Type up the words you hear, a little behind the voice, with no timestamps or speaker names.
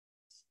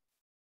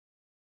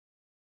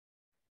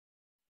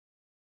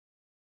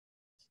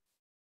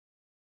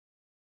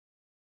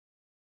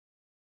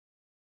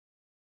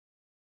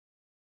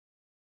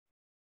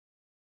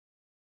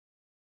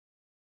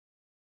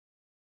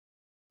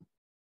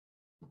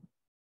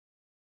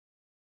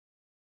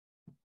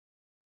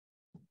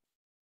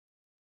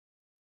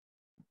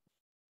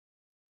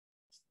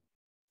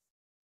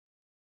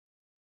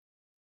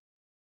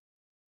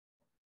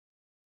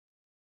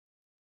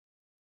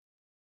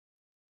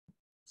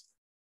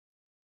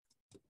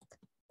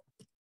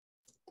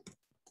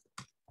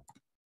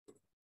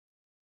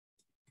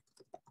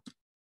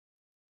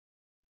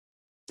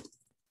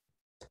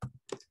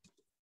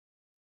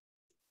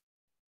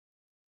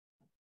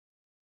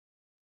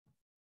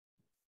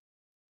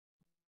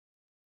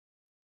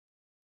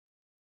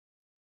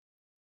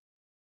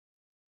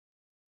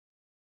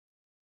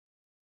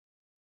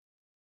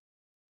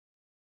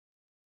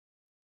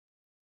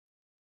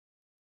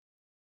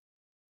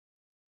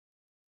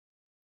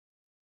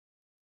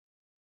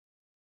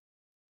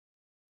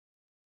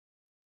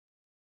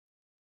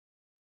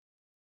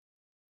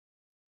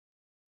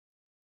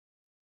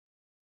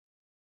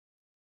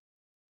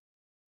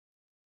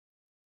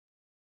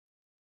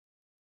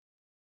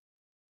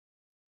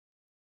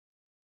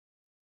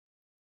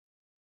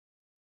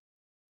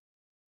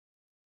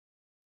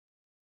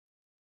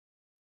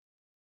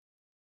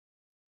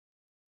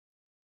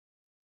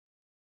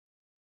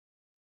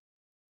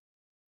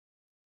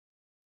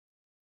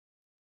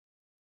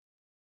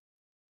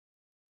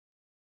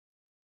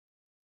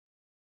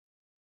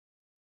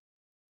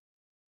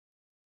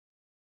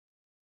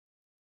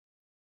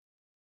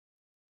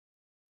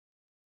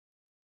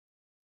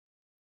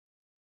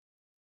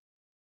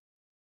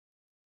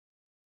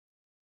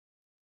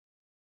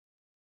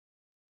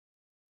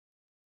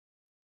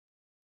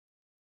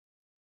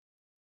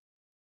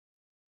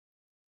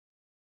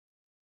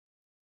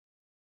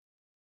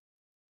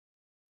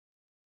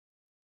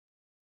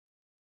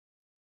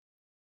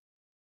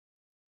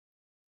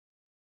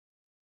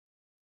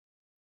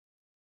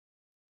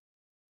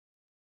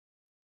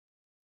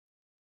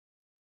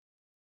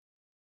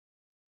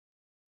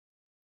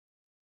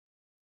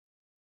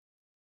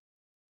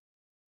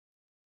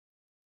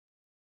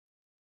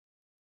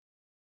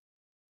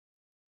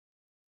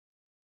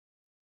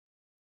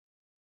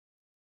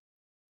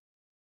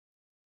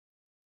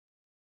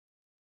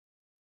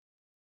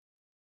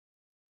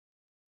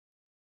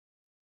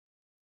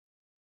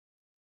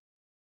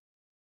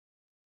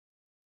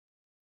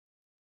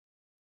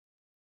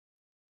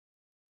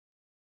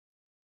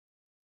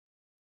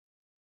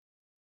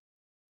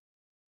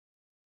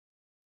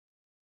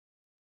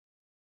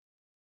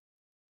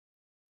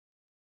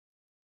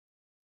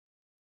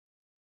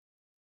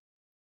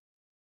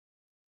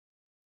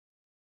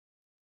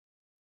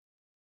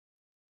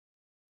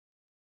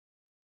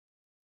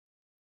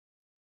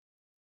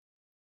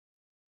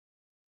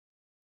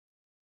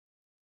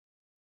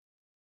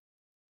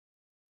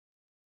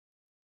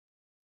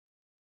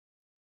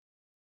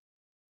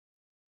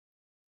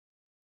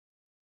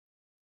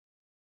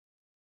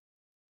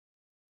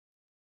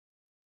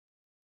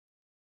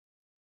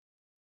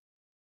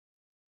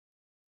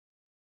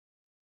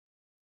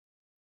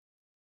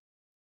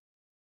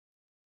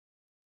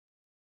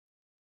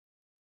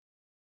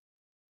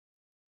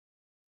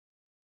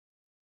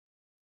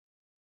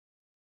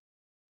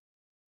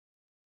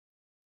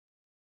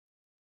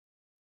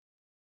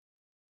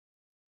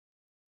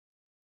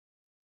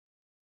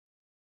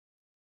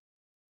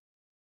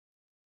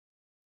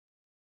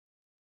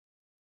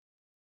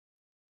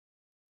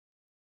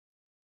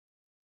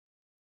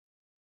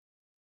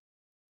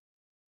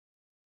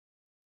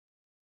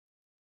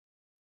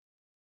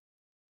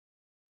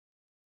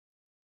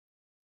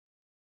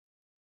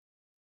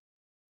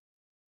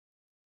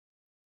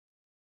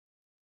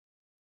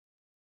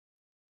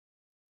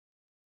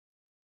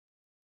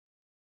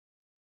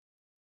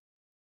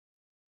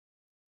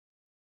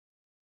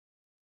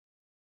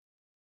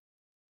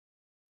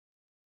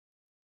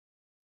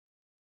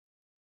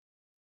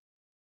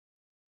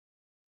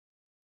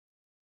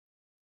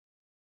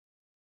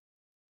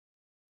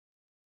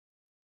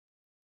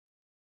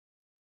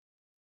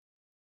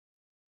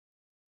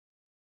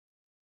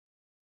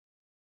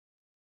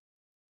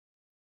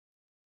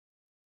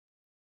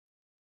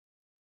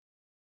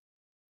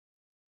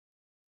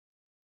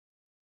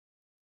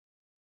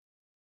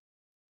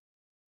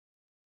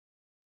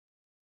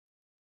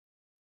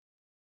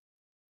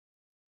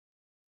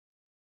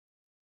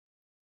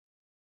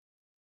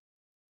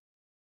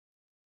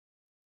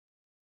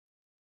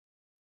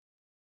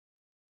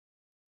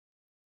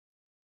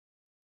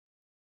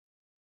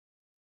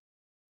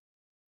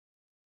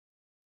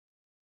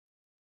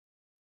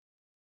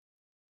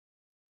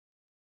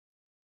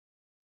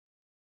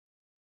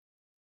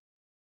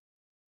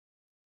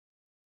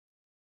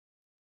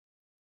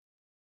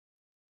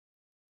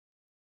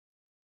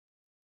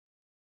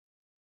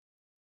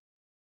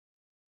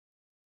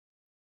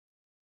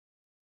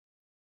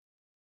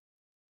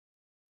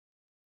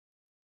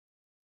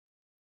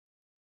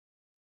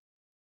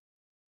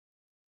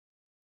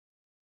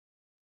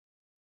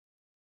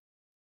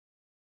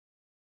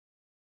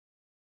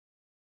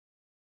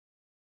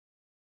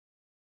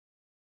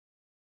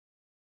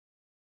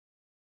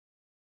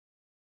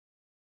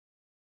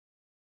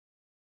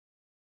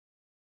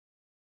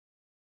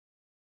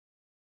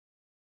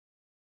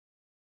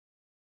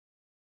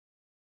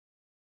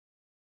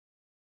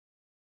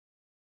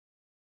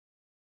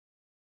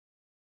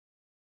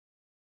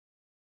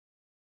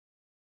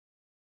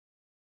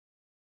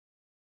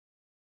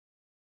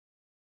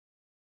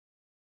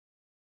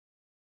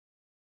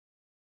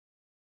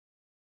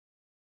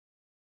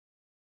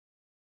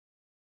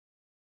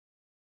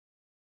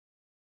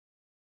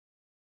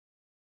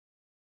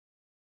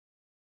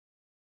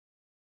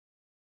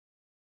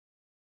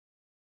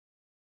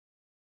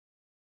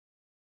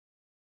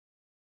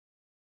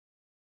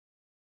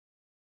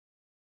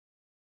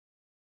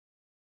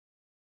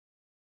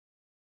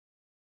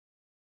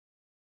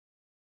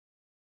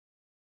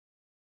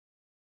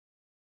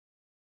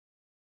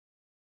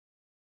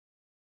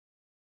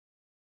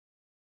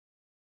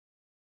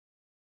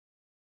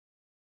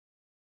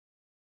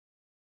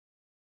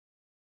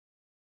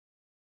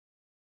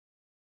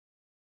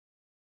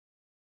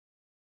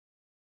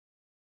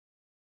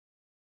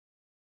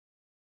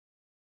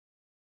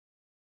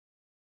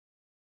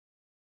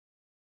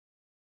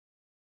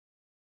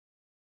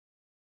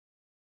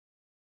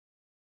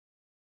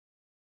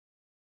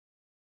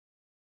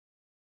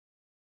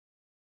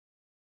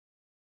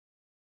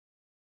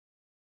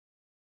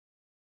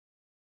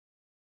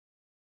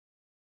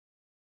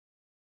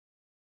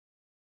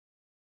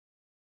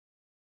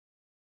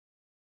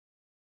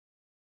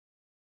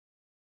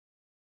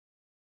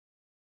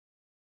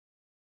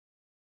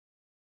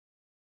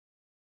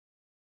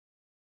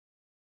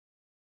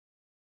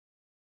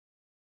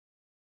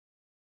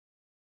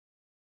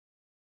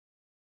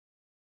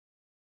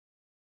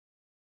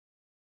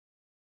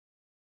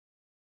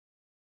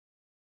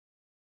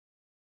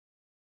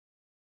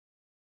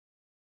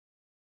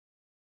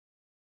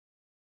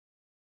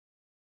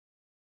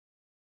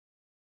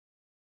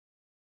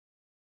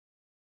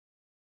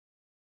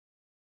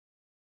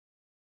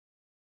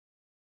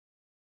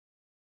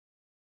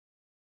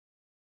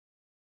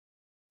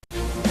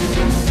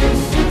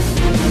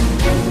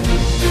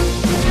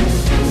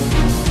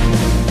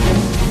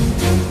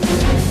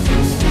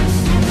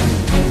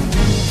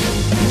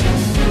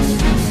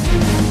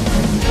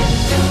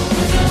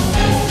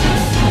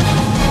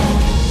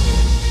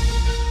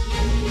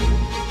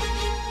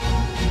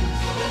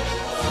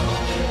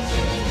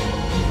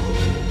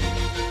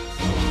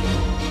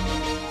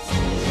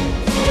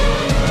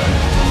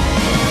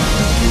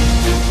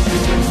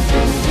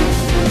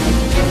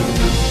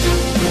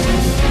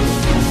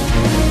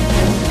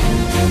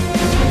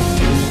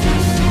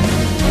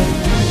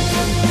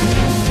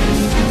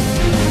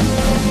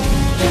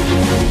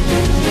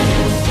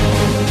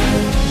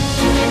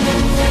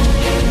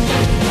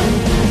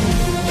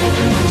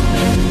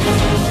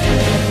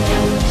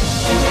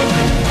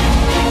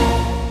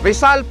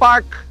Rizal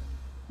Park,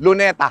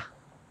 Luneta.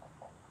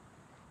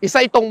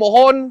 Isa itong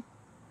mohon,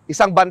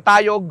 isang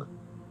bantayog,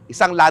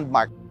 isang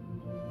landmark.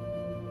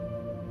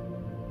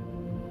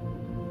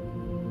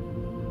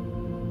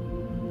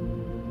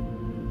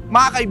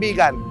 Mga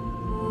kaibigan,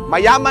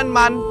 mayaman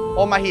man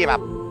o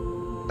mahirap,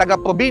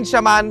 taga-probinsya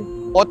man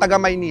o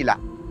taga-Maynila,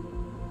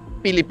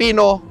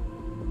 Pilipino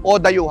o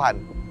dayuhan,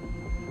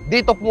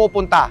 dito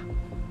pumupunta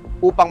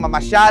upang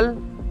mamasyal,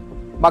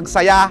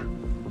 magsaya,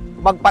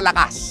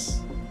 magpalakas,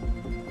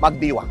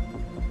 magdiwang.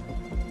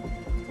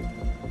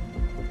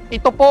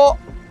 Ito po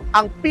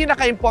ang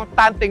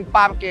pinaka-importanteng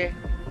parke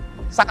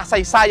sa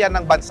kasaysayan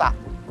ng bansa.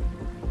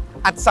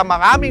 At sa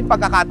maraming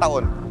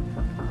pagkakataon,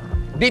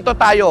 dito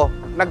tayo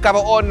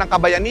nagkaroon ng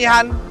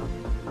kabayanihan,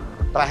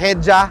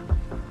 trahedya,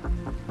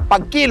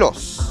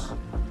 pagkilos,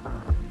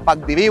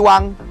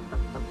 pagdiriwang,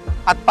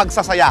 at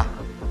pagsasaya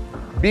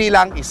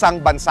bilang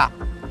isang bansa.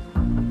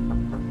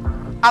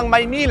 Ang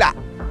Maynila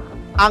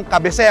ang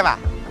kabisera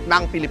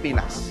ng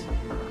Pilipinas.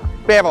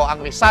 Pero ang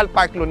Rizal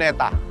Park,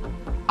 Luneta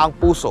ang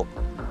puso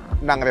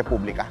ng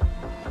Republika.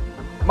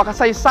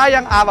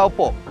 Makasaysayang araw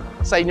po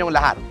sa inyong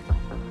lahat.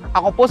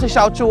 Ako po si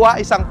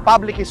𝐂𝐫𝐞𝐚𝐭𝐢𝐧, isang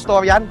public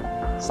historian.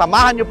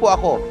 Samahan niyo po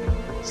ako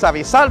sa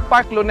Rizal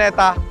Park,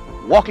 Luneta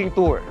walking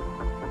tour.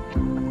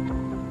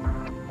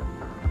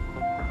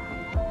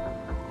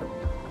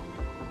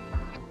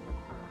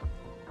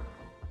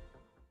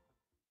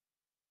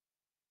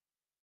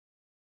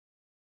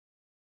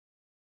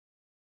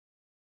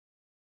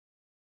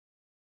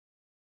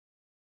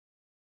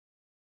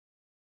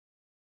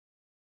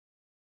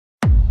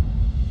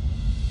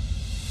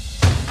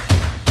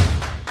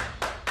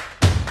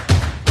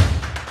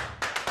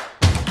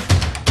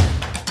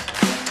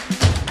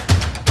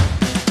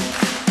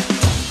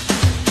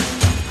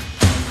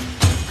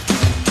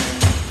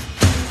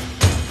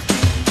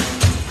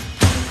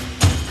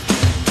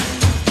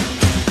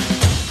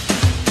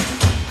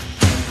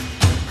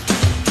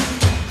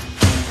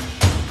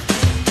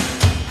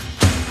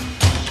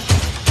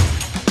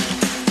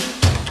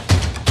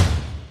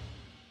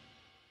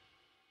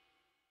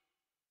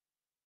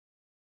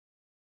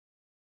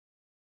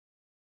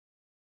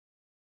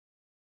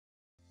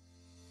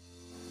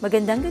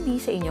 Magandang gabi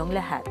sa inyong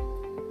lahat.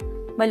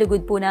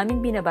 Malugod po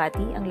naming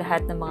binabati ang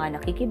lahat ng mga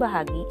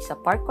nakikibahagi sa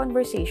Park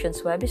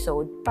Conversations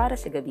webisode para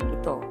sa gabing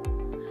ito.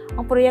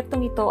 Ang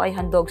proyektong ito ay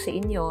handog sa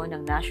inyo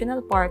ng National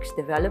Parks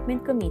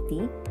Development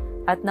Committee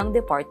at ng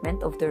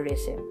Department of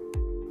Tourism.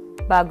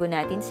 Bago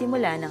natin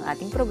simulan ang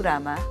ating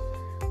programa,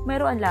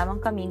 mayroon lamang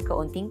kaming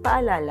kaunting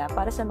paalala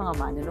para sa mga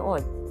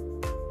manonood.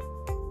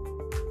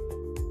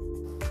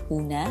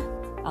 Una,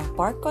 ang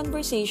Park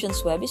Conversations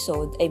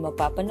webisode ay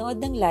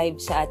mapapanood ng live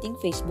sa ating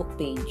Facebook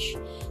page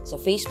sa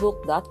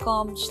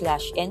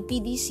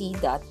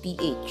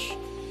facebook.com/npdc.ph.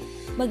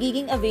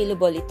 Magiging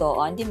available ito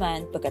on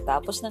demand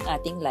pagkatapos ng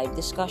ating live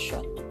discussion.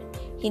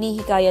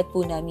 Hinihikayat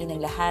po namin ng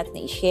lahat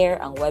na i-share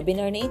ang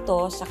webinar na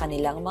ito sa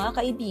kanilang mga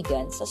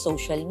kaibigan sa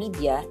social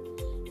media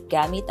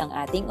gamit ang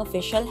ating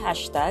official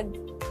hashtag,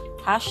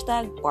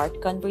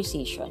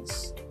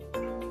 #ParkConversations.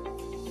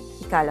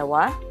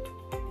 Ikalawa,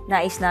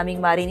 nais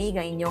naming marinig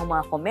ang inyong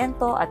mga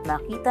komento at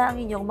makita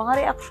ang inyong mga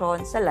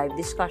reaksyon sa live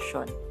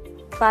discussion.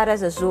 Para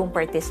sa Zoom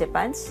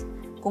participants,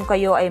 kung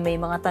kayo ay may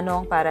mga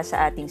tanong para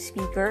sa ating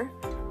speaker,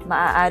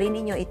 maaari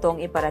ninyo itong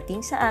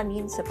iparating sa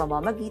amin sa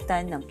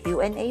pamamagitan ng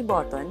Q&A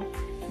button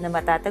na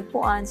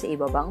matatagpuan sa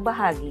ibabang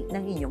bahagi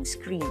ng inyong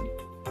screen.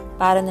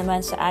 Para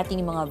naman sa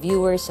ating mga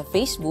viewers sa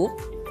Facebook,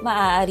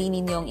 maaari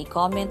ninyong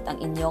i-comment ang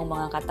inyong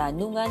mga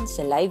katanungan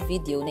sa live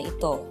video na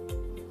ito.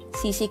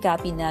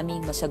 Sisikapin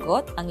naming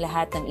masagot ang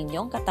lahat ng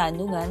inyong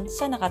katanungan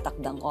sa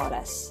nakatakdang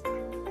oras.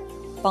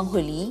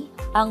 Panghuli,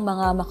 ang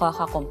mga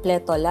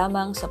makakakompleto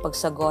lamang sa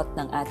pagsagot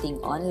ng ating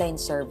online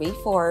survey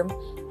form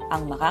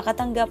ang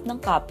makakatanggap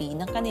ng copy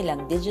ng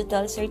kanilang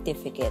digital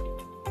certificate.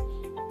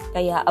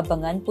 Kaya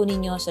abangan po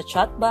ninyo sa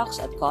chat box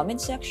at comment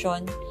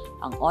section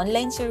ang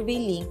online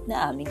survey link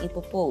na aming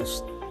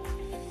ipopost.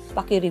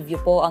 Paki-review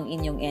po ang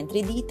inyong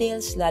entry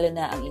details, lalo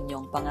na ang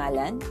inyong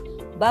pangalan,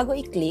 bago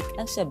i-click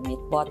ang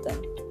submit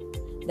button.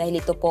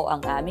 Dahil ito po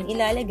ang aming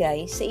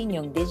ilalagay sa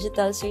inyong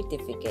digital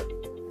certificate.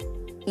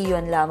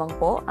 Iyon lamang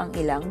po ang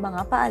ilang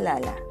mga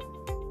paalala.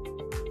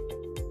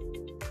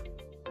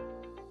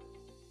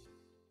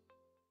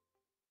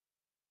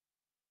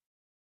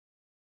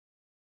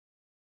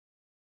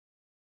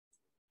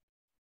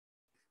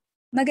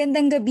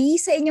 Magandang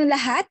gabi sa inyong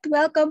lahat.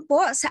 Welcome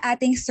po sa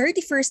ating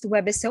 31st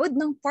webisode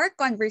ng Park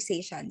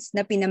Conversations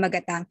na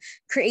pinamagatang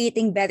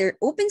Creating Better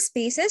Open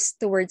Spaces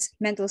Towards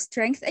Mental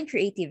Strength and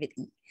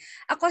Creativity.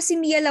 Ako si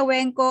Mia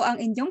Lawenco, ang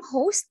inyong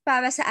host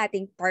para sa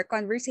ating Park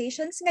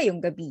Conversations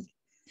ngayong gabi.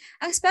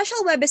 Ang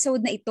special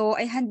webisode na ito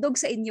ay handog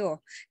sa inyo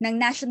ng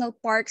National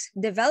Parks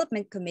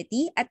Development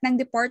Committee at ng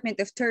Department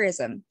of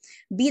Tourism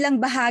bilang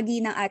bahagi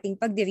ng ating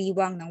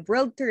pagdiriwang ng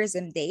World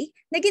Tourism Day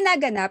na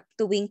ginaganap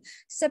tuwing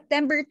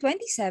September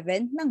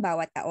 27 ng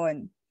bawat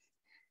taon.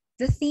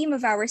 The theme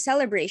of our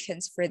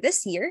celebrations for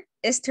this year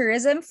is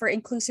Tourism for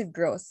Inclusive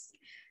Growth.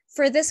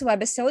 For this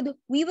webisode,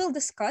 we will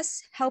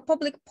discuss how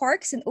public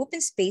parks and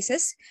open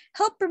spaces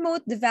help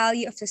promote the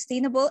value of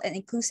sustainable and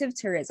inclusive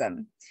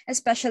tourism,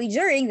 especially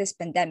during this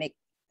pandemic.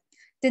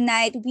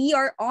 Tonight, we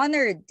are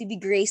honored to be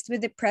graced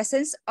with the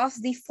presence of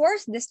the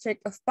 4th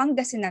District of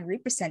Pangasinan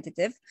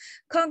Representative,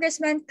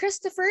 Congressman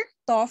Christopher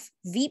Toff,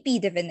 VP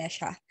de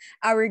Venecia,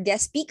 our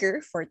guest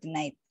speaker for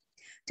tonight.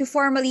 To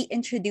formally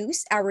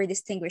introduce our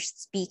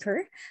distinguished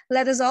speaker,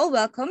 let us all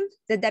welcome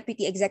the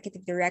Deputy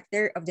Executive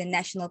Director of the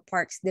National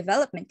Parks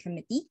Development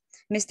Committee,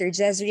 Mr.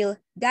 Jezreel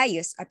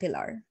Gaius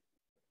Apelar.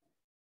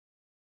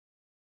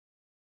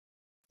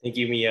 Thank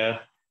you,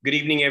 Mia. Good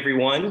evening,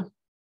 everyone.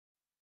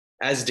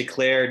 As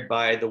declared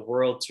by the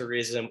World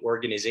Tourism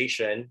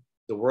Organization,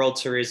 the World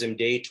Tourism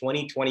Day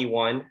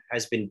 2021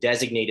 has been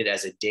designated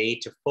as a day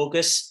to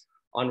focus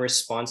on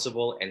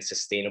responsible and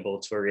sustainable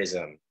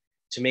tourism,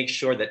 to make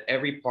sure that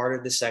every part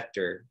of the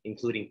sector,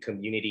 including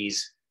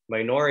communities,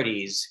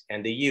 minorities,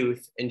 and the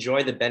youth,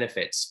 enjoy the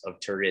benefits of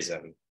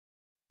tourism.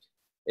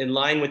 In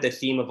line with the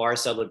theme of our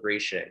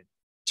celebration,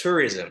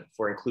 Tourism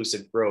for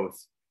Inclusive Growth,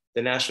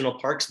 the National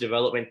Parks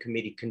Development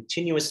Committee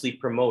continuously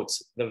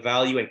promotes the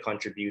value and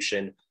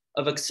contribution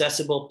of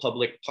accessible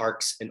public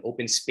parks and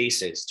open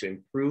spaces to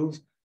improve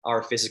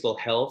our physical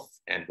health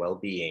and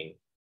well-being,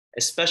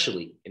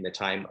 especially in the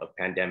time of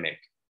pandemic.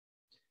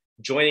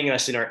 Joining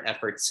us in our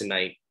efforts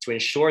tonight to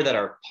ensure that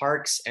our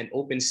parks and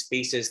open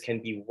spaces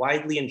can be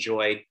widely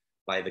enjoyed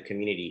by the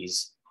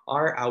communities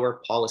are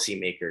our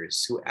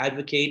policymakers who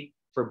advocate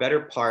for better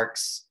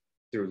parks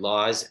through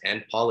laws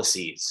and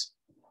policies.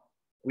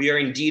 We are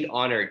indeed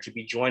honored to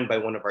be joined by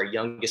one of our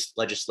youngest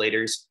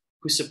legislators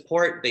who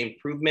support the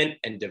improvement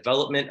and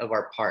development of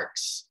our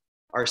parks.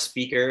 Our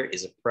speaker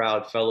is a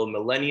proud fellow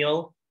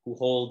millennial who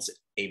holds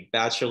a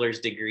bachelor's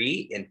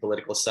degree in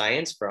political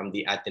science from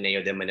the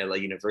Ateneo de Manila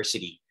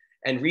University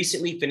and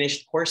recently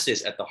finished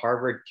courses at the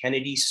Harvard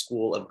Kennedy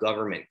School of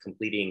Government,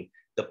 completing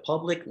the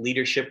Public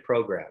Leadership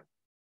Program.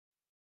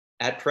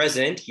 At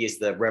present, he is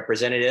the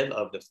representative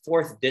of the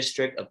 4th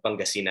District of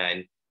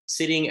Pangasinan,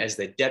 sitting as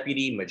the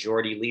Deputy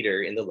Majority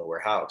Leader in the lower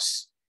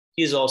house.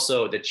 He is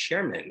also the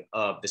chairman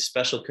of the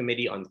Special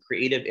Committee on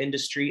Creative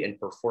Industry and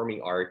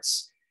Performing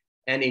Arts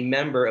and a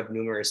member of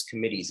numerous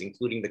committees,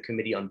 including the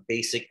Committee on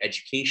Basic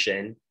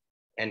Education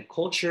and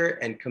Culture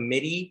and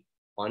Committee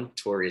on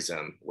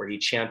Tourism, where he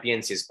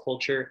champions his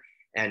culture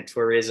and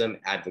tourism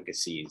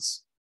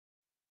advocacies.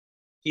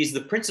 He is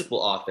the principal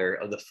author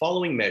of the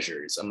following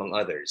measures, among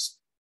others: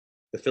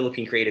 the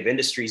Philippine Creative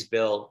Industries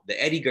Bill, the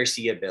Eddie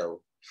Garcia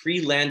Bill,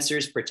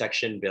 Freelancers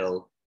Protection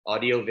Bill,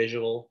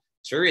 Audiovisual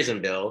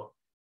Tourism Bill,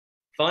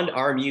 Fund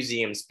Our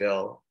Museums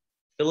Bill,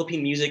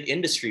 Philippine Music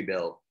Industry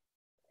Bill,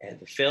 and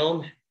the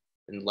Film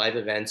and Live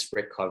Events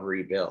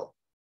Recovery Bill.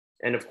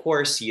 And of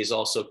course, he is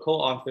also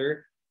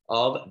co-author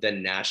of the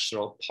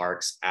National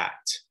Parks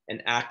Act,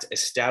 an act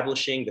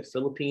establishing the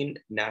Philippine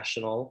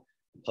National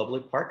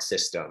Public Park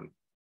System.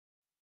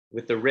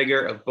 With the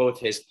rigor of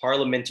both his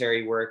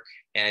parliamentary work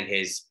and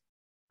his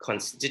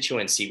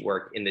constituency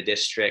work in the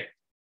district,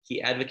 he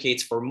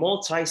advocates for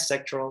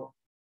multi-sectoral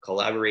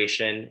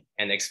collaboration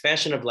and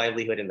expansion of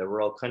livelihood in the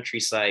rural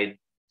countryside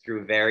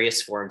through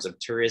various forms of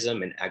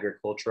tourism and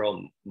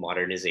agricultural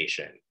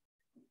modernization,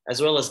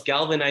 as well as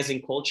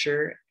galvanizing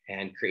culture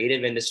and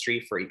creative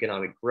industry for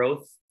economic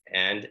growth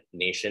and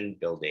nation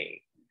building.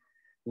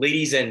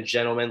 Ladies and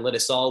gentlemen, let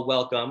us all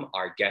welcome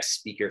our guest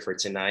speaker for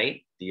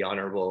tonight, the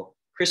Honorable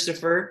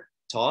Christopher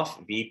Toff,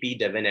 VP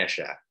de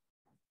Venecia.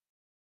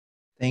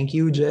 Thank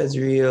you,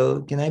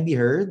 Jezreel. Can I be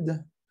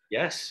heard?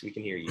 Yes, we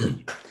can hear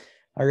you.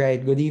 All right,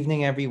 good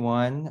evening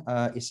everyone.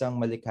 Isang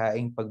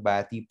malikaing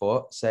pagbati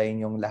po sa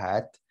inyong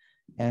lahat.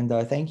 And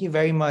thank you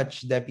very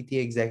much, Deputy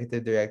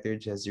Executive Director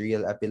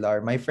Jezreel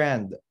Apelar, my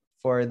friend,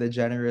 for the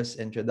generous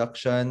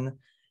introduction.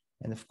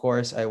 And of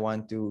course, I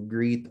want to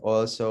greet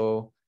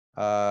also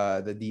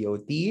the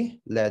DOT,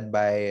 led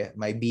by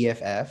my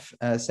BFF,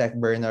 Sec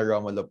Berna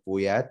Romulo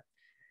Puyat,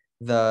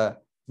 the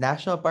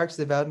National Parks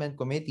Development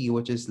Committee,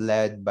 which is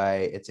led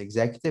by its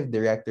Executive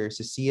Director,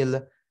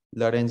 Cecile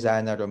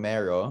Lorenzana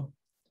Romero,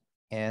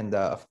 and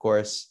of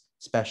course,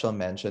 special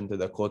mention to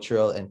the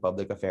Cultural and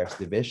Public Affairs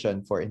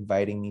Division for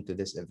inviting me to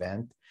this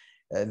event.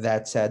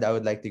 That said, I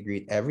would like to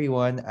greet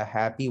everyone a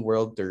happy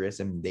World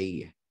Tourism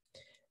Day.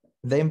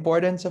 The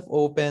importance of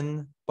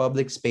open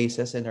public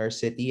spaces in our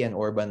city and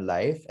urban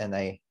life, and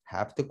I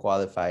have to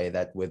qualify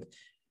that with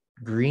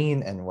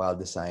green and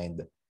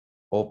well-designed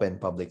open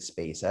public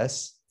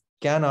spaces,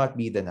 cannot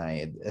be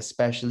denied,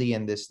 especially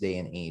in this day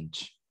and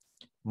age.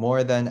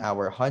 More than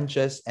our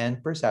hunches and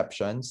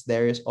perceptions,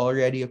 there is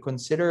already a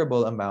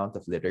considerable amount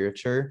of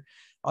literature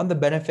on the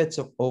benefits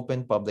of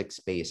open public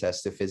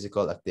spaces to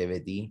physical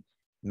activity,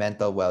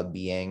 mental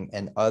well-being,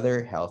 and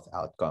other health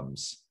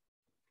outcomes.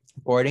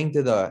 According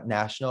to the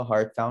National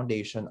Heart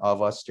Foundation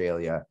of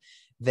Australia,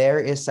 there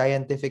is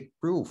scientific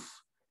proof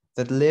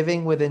that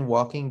living within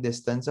walking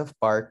distance of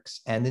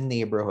parks and in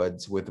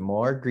neighborhoods with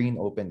more green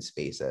open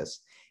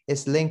spaces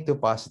is linked to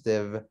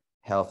positive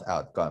health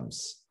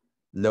outcomes.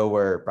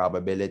 lower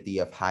probability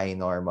of high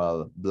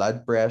normal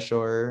blood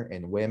pressure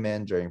in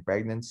women during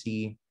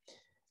pregnancy,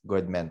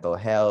 good mental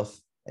health,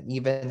 and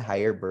even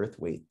higher birth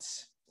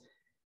weights.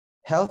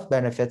 Health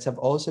benefits have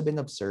also been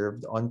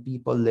observed on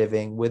people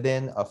living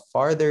within a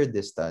farther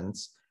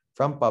distance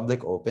from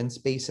public open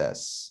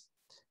spaces.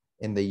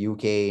 In the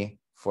UK,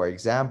 for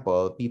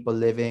example, people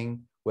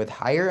living with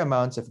higher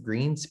amounts of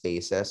green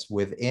spaces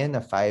within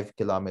a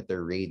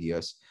 5-kilometer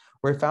radius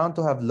were found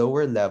to have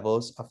lower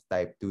levels of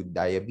type 2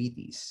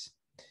 diabetes.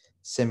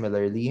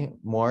 Similarly,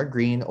 more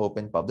green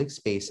open public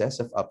spaces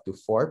of up to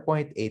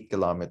 4.8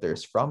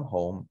 kilometers from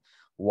home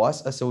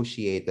was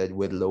associated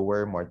with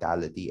lower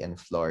mortality in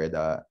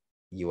Florida,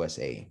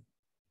 USA.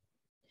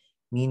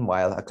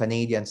 Meanwhile, a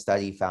Canadian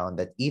study found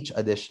that each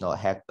additional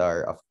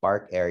hectare of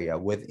park area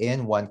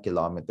within 1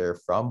 kilometer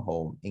from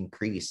home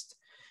increased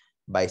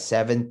by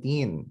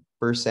 17%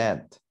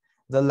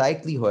 the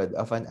likelihood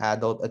of an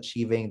adult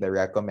achieving the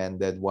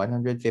recommended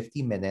 150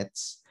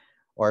 minutes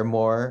or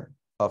more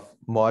of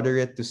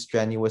moderate to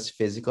strenuous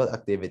physical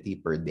activity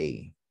per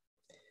day.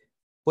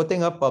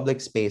 Putting up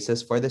public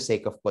spaces for the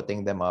sake of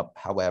putting them up,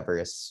 however,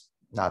 is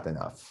not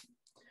enough.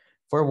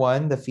 For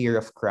one, the fear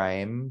of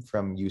crime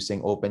from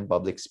using open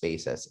public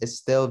spaces is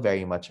still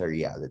very much a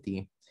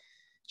reality.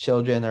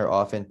 Children are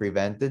often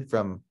prevented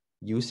from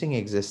using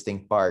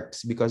existing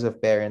parks because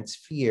of parents'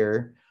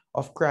 fear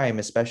of crime,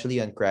 especially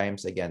on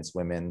crimes against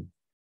women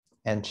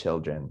and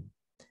children.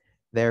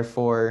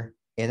 Therefore,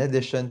 in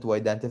addition to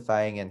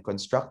identifying and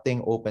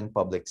constructing open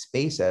public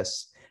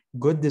spaces,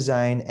 good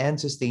design and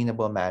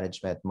sustainable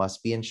management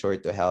must be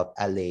ensured to help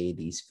allay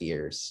these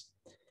fears.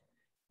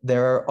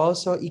 There are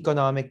also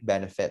economic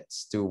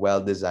benefits to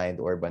well-designed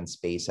urban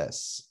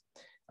spaces.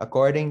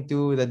 According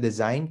to the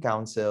Design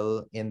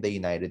Council in the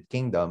United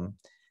Kingdom,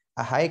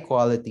 a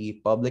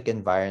high-quality public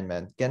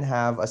environment can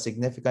have a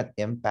significant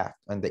impact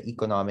on the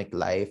economic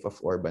life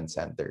of urban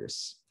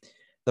centers.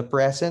 The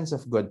presence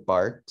of good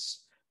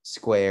parks,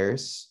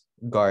 squares,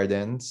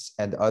 gardens,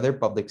 and other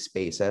public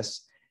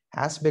spaces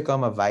has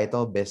become a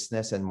vital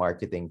business and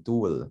marketing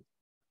tool.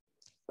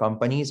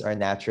 Companies are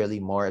naturally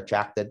more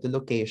attracted to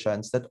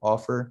locations that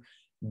offer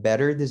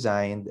better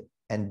designed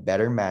and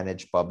better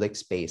managed public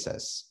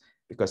spaces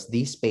because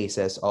these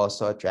spaces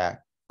also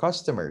attract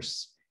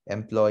customers,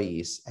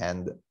 employees,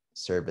 and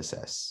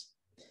services.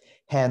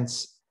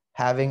 Hence,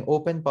 having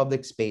open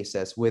public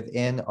spaces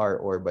within our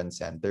urban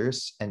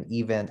centers and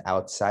even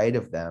outside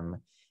of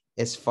them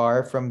is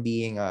far from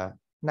being a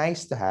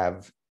nice to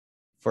have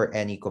for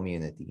any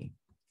community.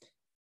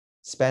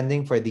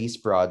 Spending for these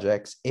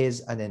projects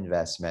is an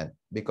investment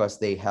because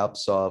they help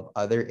solve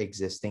other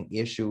existing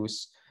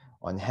issues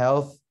on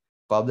health,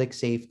 public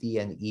safety,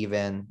 and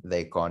even the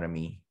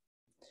economy.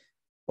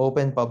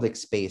 Open public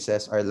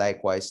spaces are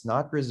likewise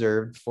not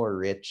reserved for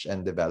rich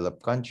and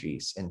developed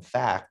countries. In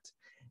fact,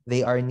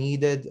 they are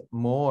needed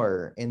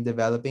more in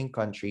developing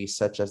countries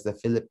such as the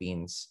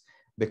Philippines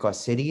because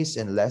cities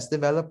in less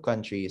developed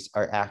countries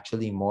are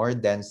actually more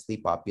densely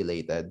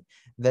populated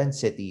than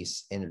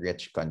cities in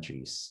rich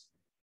countries.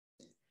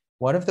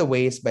 One of the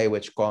ways by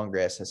which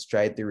Congress has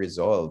tried to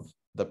resolve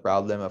the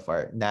problem of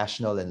our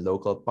national and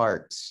local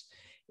parks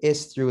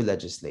is through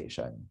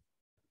legislation.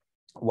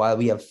 While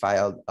we have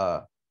filed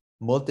a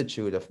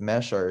multitude of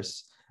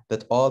measures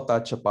that all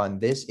touch upon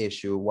this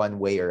issue one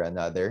way or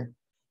another,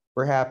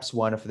 perhaps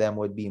one of them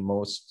would be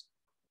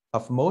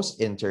of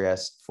most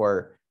interest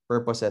for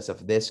purposes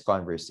of this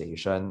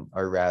conversation,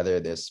 or rather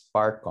this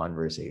park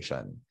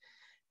conversation.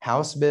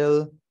 House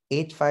Bill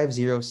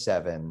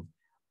 8507,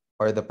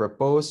 or the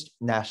proposed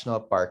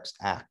National Parks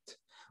Act,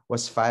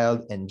 was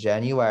filed in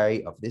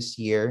January of this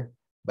year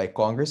by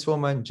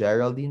Congresswoman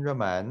Geraldine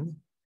Roman,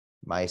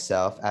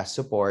 myself as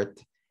support,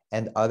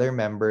 and other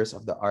members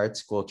of the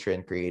Arts, Culture,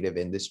 and Creative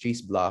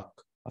Industries Bloc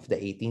of the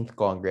 18th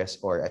Congress,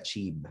 or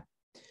𝐂𝐫𝐞𝐚𝐭𝐢𝐧.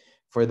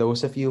 For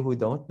those of you who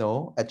don't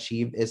know,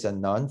 𝐂𝐫𝐞𝐚 is a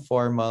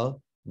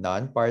non-formal,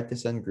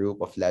 non-partisan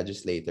group of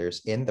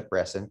legislators in the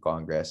present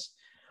Congress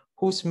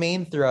whose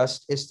main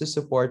thrust is to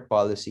support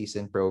policies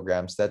and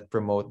programs that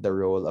promote the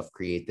role of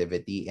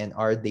creativity in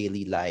our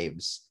daily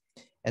lives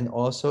and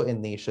also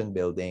in nation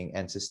building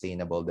and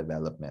sustainable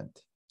development.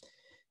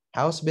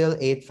 House Bill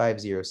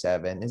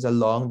 8507 is a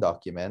long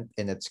document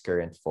in its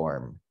current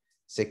form,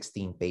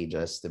 16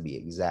 pages to be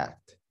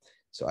exact.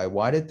 So I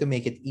wanted to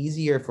make it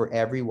easier for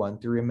everyone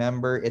to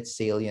remember its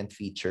salient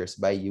features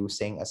by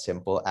using a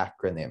simple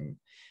acronym,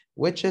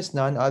 which is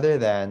none other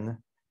than,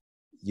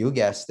 you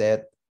guessed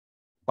it,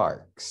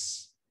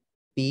 parks.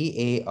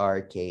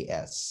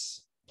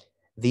 PARKS.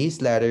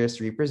 These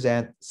letters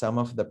represent some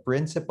of the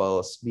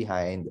principles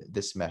behind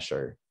this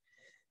measure.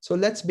 So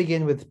let's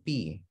begin with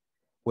P,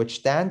 which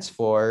stands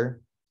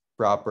for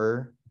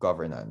proper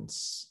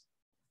governance.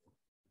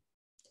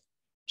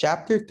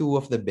 Chapter 2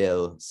 of the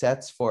bill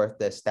sets forth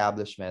the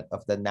establishment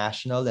of the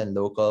National and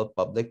Local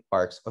Public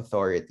Parks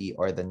Authority,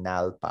 or the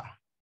NALPA.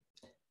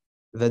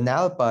 The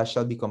NALPA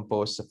shall be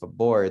composed of a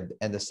board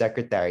and a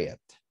secretariat.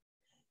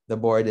 The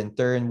board in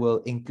turn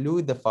will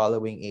include the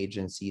following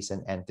agencies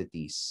and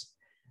entities: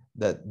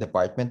 the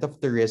Department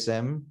of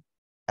Tourism,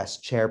 as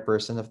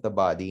chairperson of the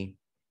body,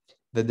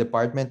 the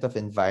Department of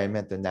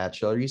Environment and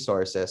Natural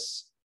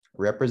Resources,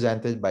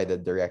 represented by the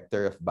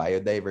Director of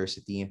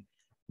Biodiversity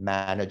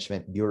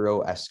Management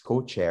Bureau as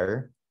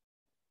co-chair,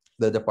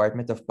 the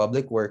Department of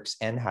Public Works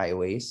and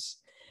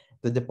Highways,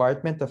 the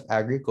Department of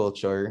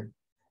Agriculture,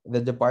 the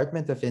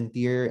Department of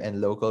Interior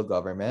and Local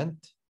Government,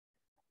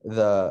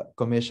 the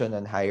Commission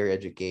on Higher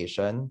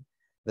Education,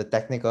 the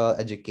Technical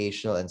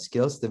Educational and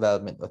Skills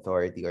Development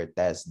Authority or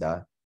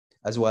TESDA,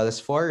 as well as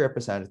 4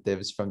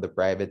 representatives from the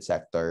private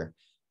sector,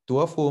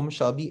 2 of whom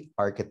shall be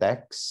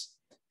architects,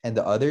 and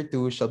the other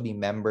 2 shall be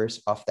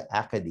members of the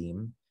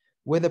academe,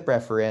 with a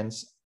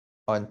preference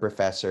on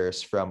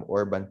professors from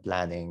urban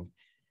planning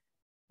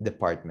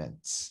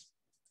departments.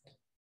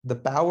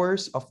 The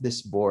powers of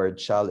this board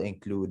shall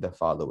include the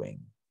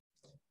following: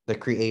 the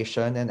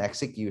creation and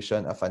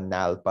execution of a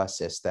NALPA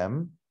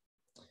system,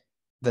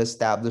 the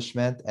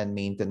establishment and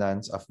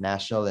maintenance of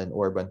national and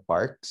urban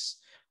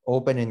parks,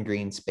 open and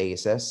green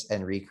spaces,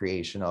 and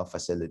recreational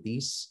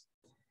facilities,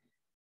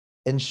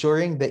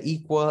 ensuring the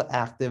equal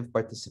active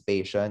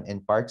participation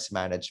in parks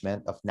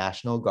management of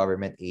national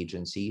government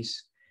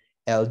agencies,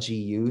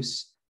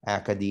 LGUs,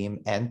 academe,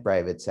 and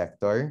private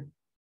sector,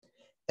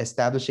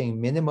 establishing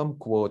minimum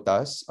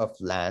quotas of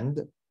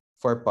land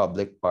for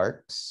public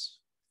parks,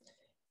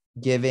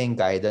 giving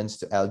guidance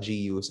to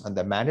LGUs on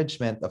the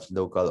management of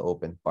local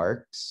open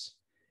parks,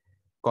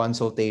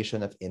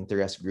 consultation of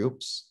interest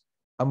groups,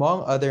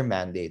 among other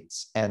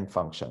mandates and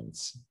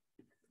functions.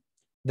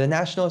 The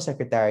National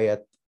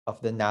Secretariat of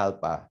the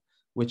NALPA,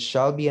 which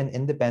shall be an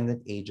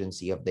independent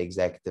agency of the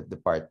Executive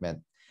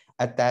Department,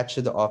 attached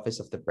to the Office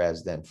of the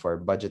President for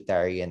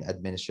budgetary and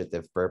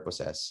administrative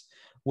purposes,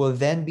 will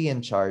then be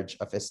in charge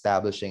of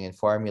establishing and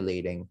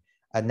formulating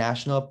a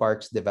National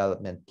Parks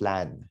Development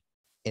Plan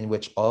in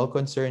which all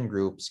concerned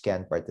groups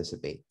can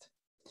participate.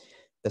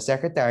 The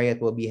Secretariat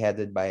will be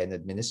headed by an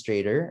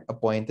administrator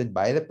appointed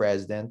by the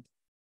President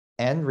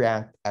and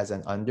ranked as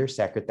an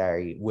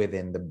undersecretary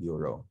within the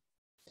Bureau.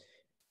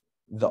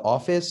 The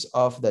Office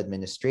of the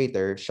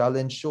Administrator shall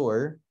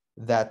ensure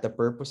that the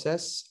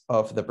purposes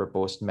of the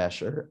proposed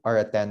measure are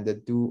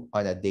attended to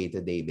on a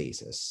day-to-day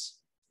basis.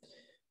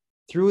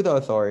 Through the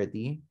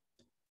authority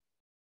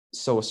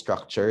so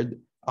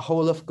structured, a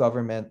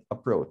whole-of-government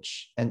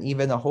approach and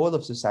even a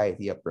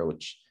whole-of-society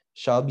approach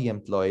shall be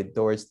employed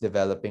towards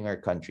developing our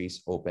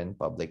country's open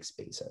public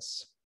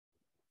spaces.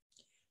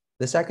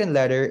 The second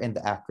letter in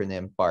the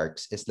acronym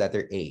PARKS is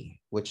letter A,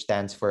 which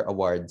stands for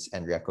Awards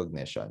and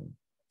Recognition.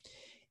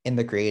 In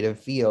the creative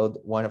field,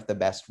 one of the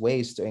best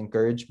ways to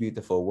encourage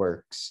beautiful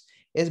works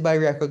is by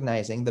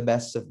recognizing the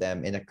best of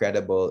them in a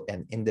credible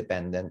and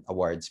independent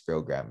awards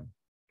program.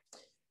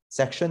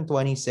 Section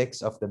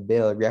 26 of the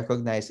bill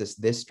recognizes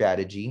this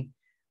strategy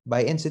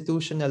by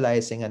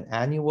institutionalizing an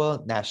annual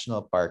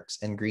National Parks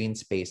and Green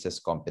Spaces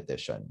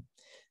competition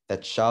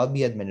that shall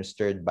be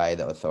administered by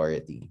the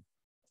authority.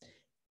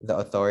 The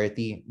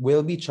authority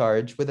will be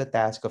charged with the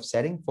task of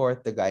setting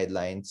forth the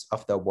guidelines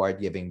of the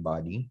award-giving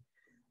body,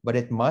 but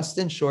it must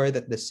ensure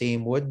that the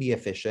same would be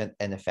efficient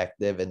and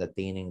effective in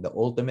attaining the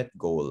ultimate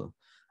goal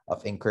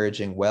of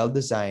encouraging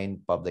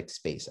well-designed public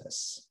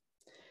spaces.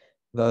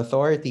 The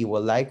authority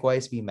will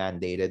likewise be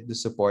mandated to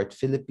support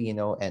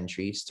Filipino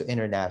entries to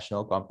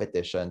international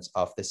competitions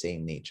of the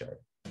same nature.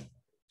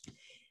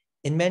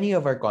 In many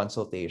of our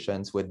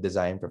consultations with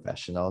design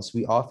professionals,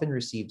 we often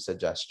receive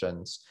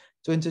suggestions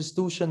to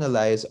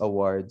institutionalize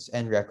awards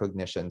and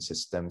recognition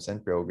systems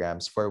and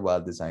programs for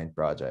well-designed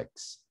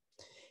projects.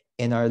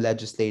 In our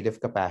legislative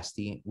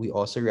capacity, we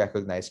also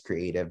recognize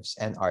creatives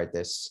and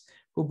artists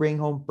who bring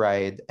home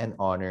pride and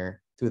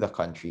honor to the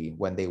country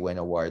when they win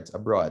awards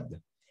abroad.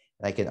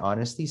 I can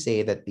honestly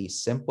say that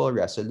these simple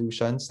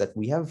resolutions that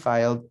we have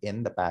filed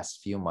in the past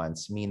few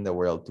months mean the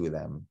world to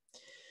them.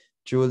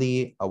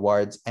 Truly,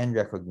 awards and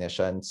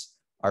recognitions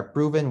are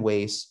proven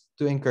ways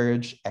to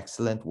encourage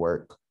excellent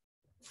work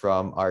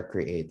from our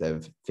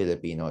creative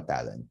Filipino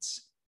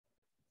talents.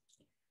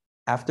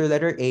 After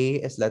letter A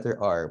is letter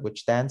R,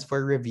 which stands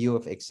for Review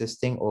of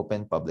Existing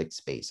Open Public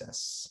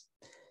Spaces.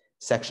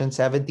 Section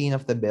 17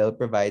 of the bill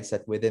provides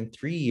that within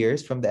 3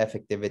 years from the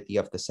effectivity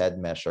of the said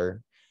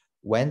measure,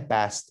 when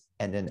passed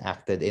and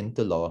enacted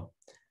into law,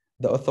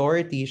 the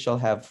authority shall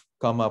have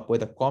come up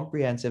with a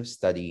comprehensive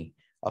study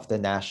of the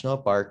national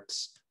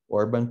parks,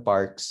 urban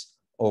parks,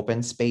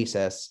 open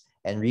spaces,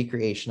 and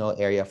recreational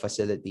area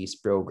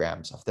facilities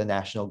programs of the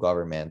national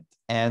government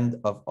and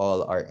of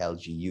all our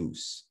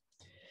LGUs.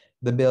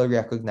 The bill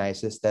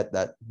recognizes that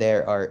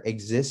there are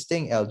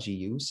existing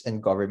LGUs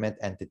and government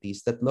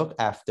entities that look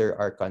after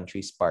our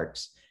country's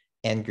parks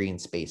and green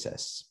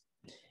spaces.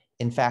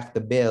 In fact,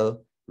 the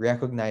bill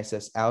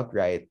recognizes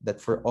outright that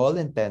for all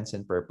intents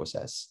and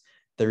purposes,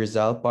 the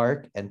Rizal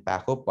Park and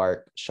Paco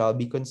Park shall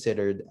be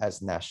considered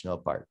as national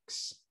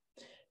parks.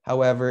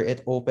 However,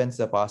 it opens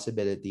the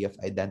possibility of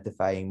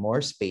identifying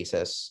more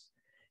spaces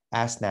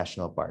as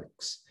national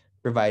parks,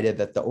 provided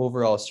that the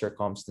overall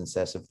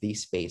circumstances of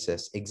these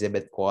spaces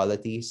exhibit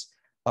qualities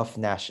of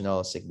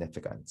national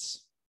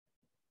significance.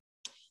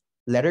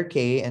 Letter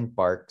K in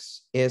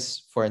parks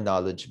is for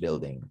knowledge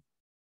building.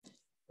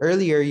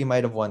 Earlier, you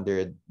might have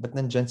wondered, but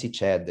nandyan si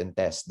Ched and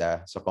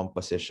Testa sa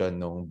composition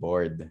ng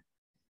board?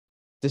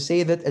 To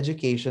say that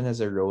education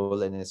has a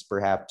role and is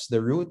perhaps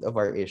the root of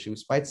our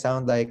issues might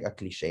sound like a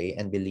cliche,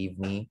 and believe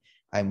me,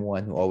 I'm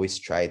one who always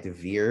tries to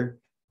veer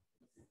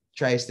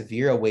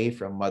away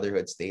from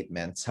motherhood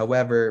statements.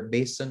 However,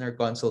 based on our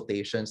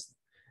consultations,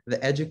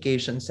 the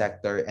education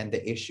sector and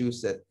the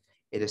issues that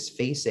it is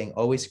facing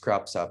always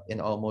crops up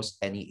in almost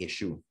any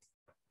issue.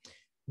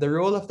 The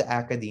role of the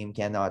academe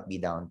cannot be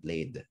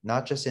downplayed,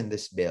 not just in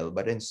this bill,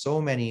 but in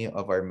so many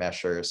of our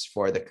measures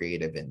for the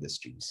creative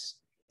industries.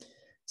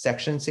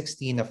 Section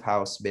 16 of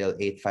House Bill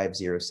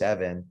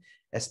 8507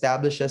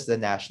 establishes the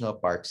National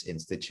Parks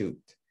Institute,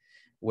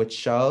 which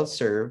shall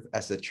serve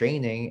as the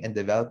training and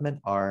development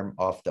arm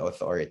of the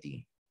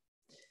authority.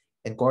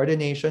 In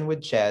coordination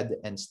with CHED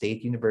and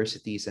state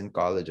universities and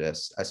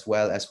colleges, as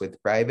well as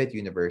with private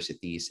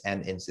universities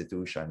and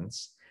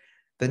institutions,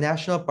 the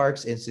National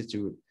Parks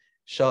Institute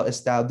shall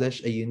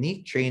establish a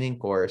unique training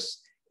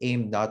course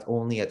aimed not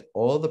only at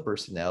all the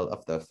personnel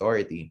of the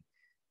authority,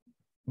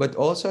 but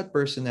also at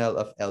personnel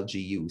of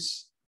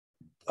LGUs,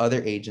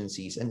 other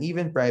agencies, and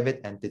even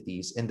private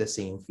entities in the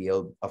same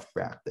field of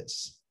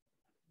practice.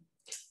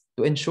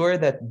 To ensure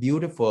that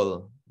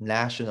beautiful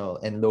national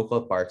and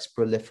local parks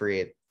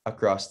proliferate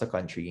across the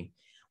country,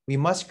 we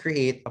must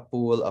create a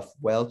pool of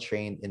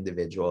well-trained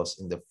individuals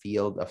in the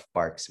field of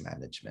parks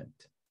management.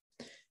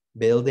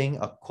 Building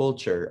a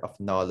culture of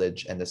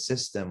knowledge and a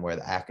system where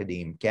the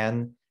academe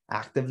can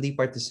actively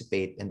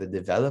participate in the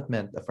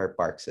development of our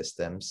park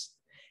systems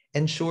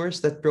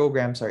ensures that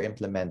programs are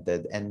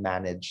implemented and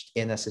managed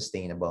in a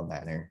sustainable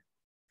manner.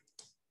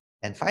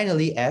 And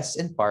finally, S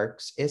in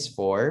parks is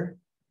for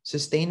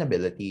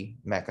sustainability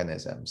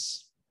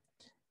mechanisms.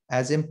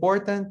 As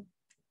important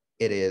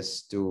it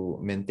is to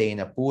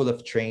maintain a pool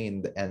of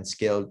trained and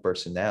skilled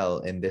personnel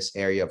in this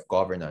area of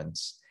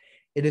governance,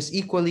 it is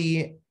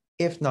equally,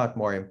 if not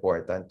more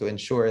important, to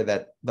ensure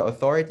that the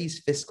authority's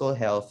fiscal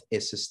health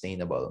is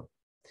sustainable.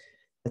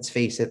 Let's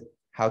face it,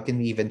 how can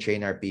we even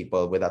train our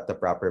people without the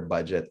proper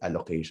budget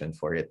allocation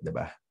for it,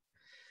 diba?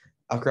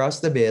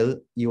 Across the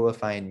bill, you will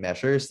find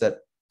measures that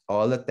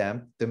all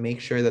attempt to make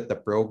sure that the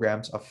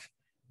programs of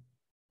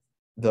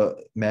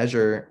the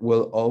measure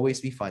will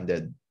always be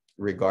funded,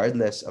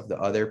 regardless of the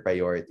other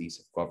priorities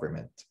of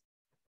government.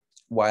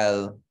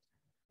 While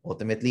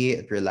ultimately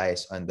it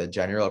relies on the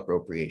General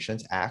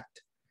Appropriations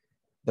Act,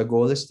 the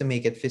goal is to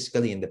make it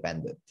fiscally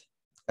independent,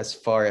 as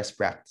far as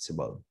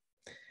practicable,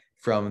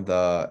 from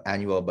the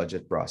annual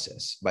budget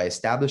process by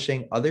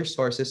establishing other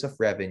sources of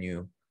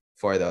revenue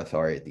for the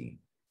authority.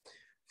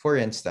 For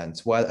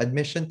instance, while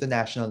admission to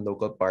national and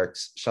local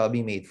parks shall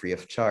be made free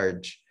of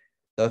charge,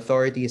 the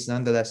authority is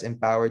nonetheless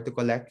empowered to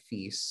collect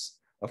fees,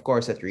 of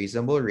course at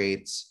reasonable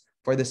rates,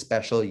 for the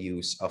special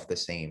use of the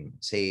same,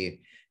 say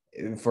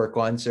for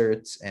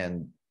concerts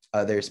and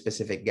other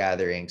specific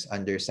gatherings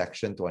under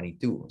Section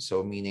 22.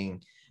 So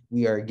meaning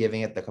we are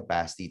giving it the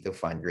capacity to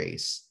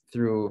fundraise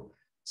through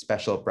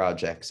special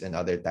projects and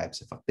other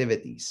types of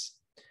activities.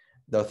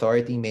 The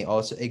authority may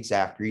also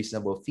exact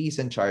reasonable fees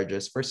and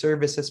charges for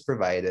services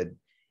provided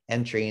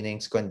and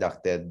trainings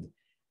conducted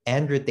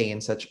and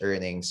retain such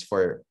earnings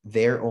for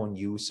their own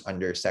use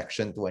under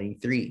Section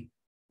 23.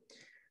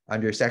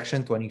 Under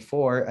Section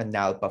 24, a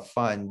NALPA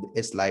fund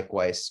is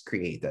likewise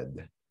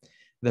created.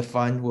 The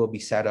fund will be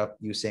set up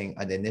using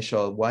an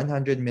initial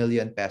 100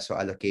 million peso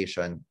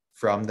allocation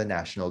from the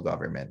national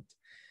government.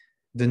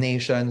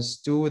 Donations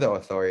to the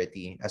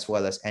authority, as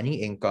well as any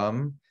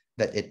income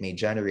that it may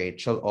generate,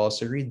 shall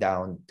also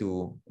redound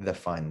to the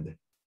fund.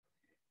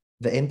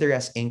 The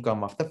interest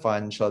income of the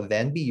fund shall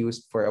then be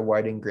used for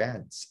awarding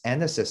grants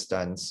and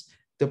assistance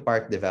to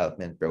park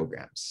development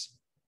programs.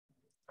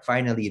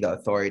 Finally, the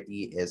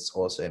authority is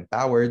also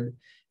empowered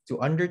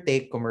to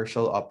undertake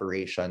commercial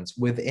operations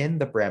within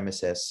the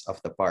premises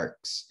of the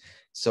parks,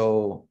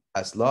 so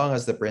as long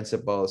as the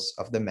principles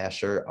of the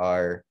measure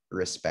are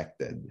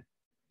respected.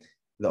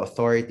 The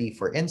authority,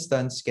 for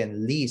instance,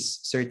 can lease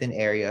certain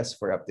areas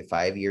for up to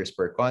 5 years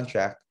per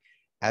contract,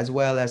 as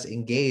well as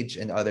engage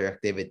in other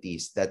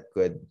activities that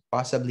could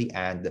possibly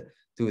add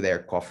to their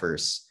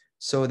coffers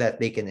so that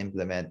they can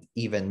implement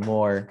even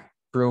more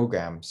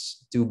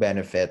programs to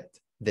benefit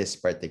this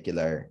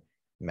particular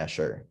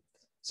measure.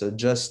 So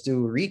just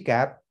to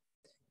recap,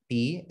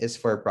 P is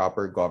for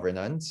proper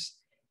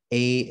governance,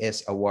 A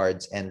is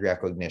awards and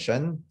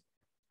recognition,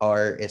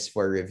 R is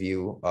for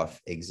review of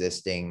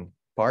existing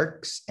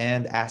parks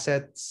and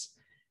assets,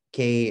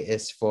 K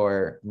is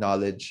for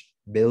knowledge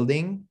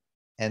building,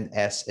 and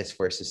S is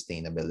for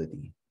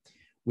sustainability.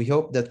 We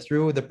hope that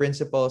through the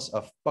principles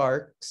of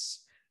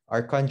parks,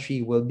 our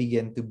country will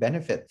begin to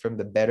benefit from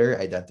the better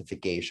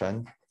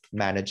identification,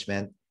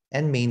 management,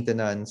 and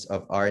maintenance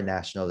of our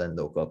national and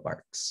local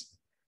parks.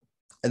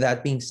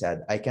 That being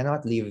said, I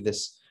cannot leave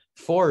this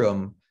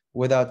forum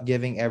without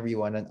giving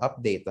everyone an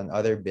update on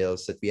other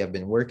bills that we have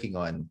been working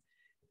on.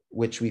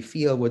 which we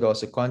feel would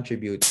also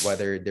contribute,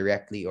 whether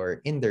directly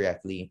or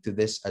indirectly, to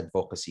this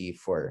advocacy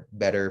for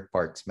better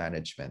parks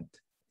management.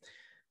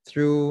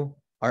 Through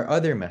our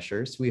other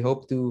measures, we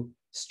hope to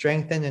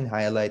strengthen and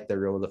highlight the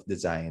role of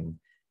design,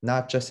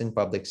 not just in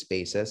public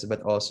spaces,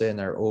 but also in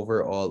our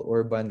overall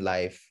urban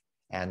life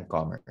and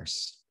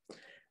commerce.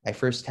 I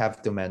first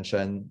have to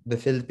mention the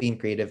Philippine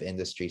Creative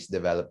Industries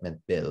Development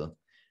Bill,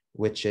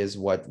 which is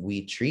what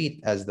we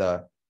treat as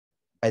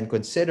and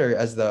consider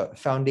as the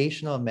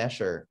foundational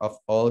measure of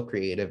all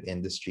creative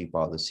industry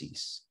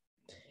policies.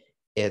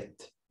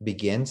 It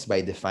begins by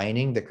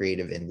defining the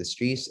creative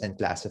industries and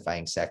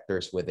classifying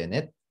sectors within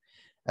it,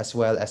 as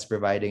well as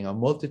providing a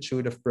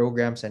multitude of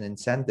programs and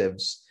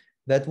incentives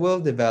that will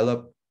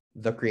develop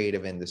the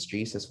creative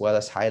industries, as well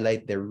as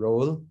highlight their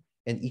role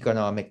in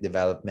economic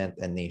development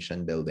and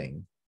nation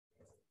building.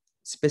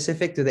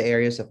 Specific to the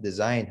areas of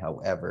design,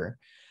 however,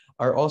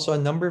 are also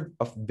a number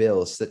of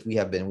bills that we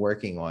have been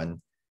working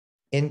on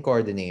in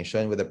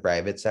coordination with the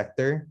private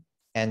sector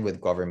and with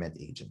government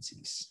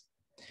agencies.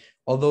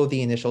 Although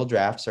the initial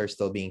drafts are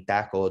still being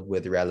tackled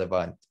with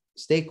relevant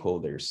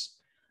stakeholders,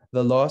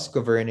 the laws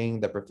governing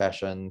the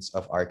professions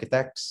of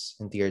architects,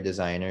 interior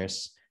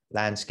designers,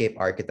 landscape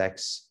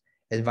architects,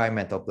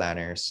 environmental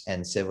planners,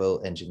 and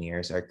civil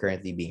engineers are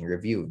currently being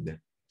reviewed.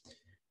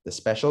 The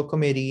Special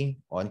Committee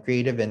on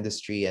Creative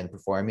Industry and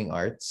Performing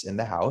Arts in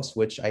the House,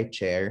 which I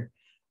chair,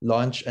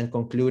 launched and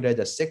concluded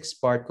a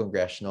 6-part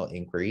congressional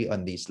inquiry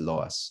on these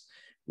laws,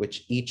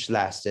 which each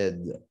lasted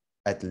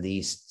at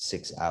least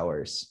 6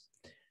 hours.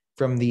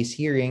 From these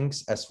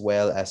hearings, as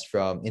well as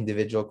from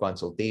individual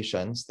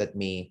consultations that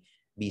may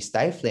be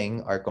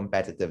stifling our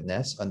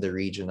competitiveness on the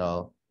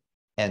regional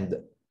and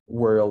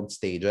world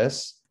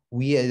stages,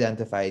 we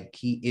identified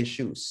key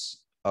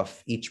issues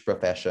of each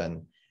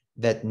profession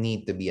that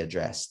need to be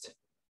addressed.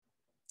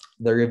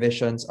 The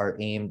revisions are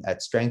aimed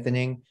at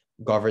strengthening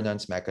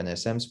governance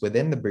mechanisms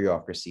within the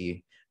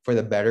bureaucracy for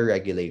the better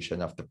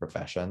regulation of the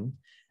profession,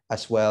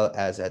 as well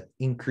as at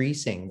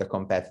increasing the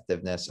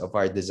competitiveness of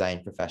our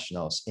design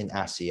professionals in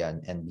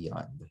ASEAN and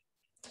beyond.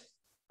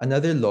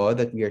 Another law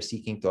that we are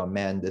seeking to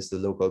amend is the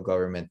Local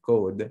Government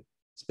Code,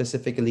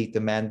 specifically to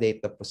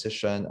mandate the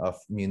position of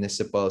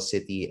municipal,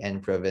 city,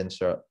 and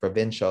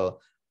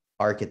provincial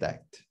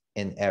architect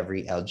in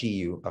every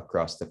LGU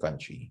across the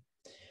country.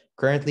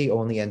 Currently,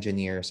 only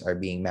engineers are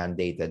being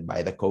mandated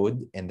by the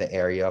code in the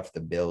area of the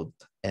built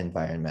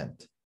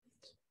environment.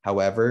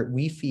 However,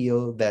 we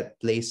feel that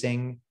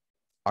placing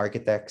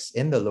architects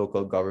in the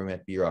local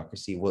government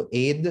bureaucracy will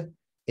aid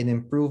in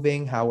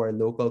improving how our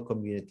local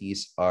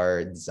communities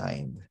are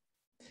designed.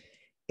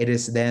 It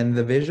is then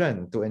the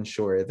vision to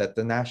ensure that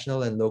the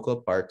National and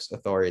Local Parks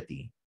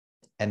Authority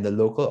and the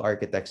local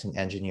architects and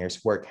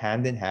engineers work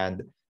hand in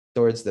hand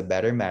towards the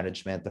better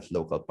management of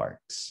local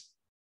parks.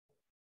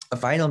 A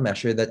final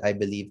measure that I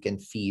believe can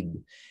feed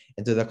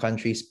into the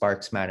country's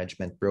parks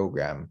management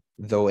program,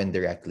 though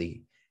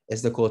indirectly,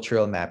 is the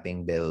Cultural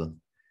Mapping Bill,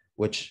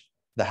 which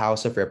the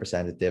House of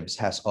Representatives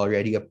has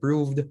already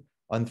approved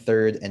on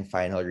third and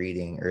final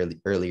reading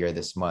earlier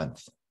this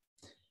month.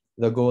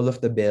 The goal of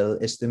the bill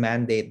is to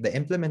mandate the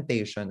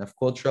implementation of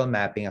cultural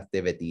mapping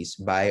activities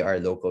by our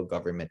local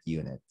government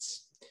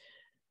units.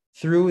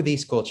 Through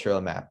these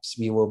cultural maps,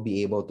 we will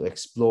be able to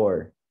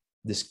explore,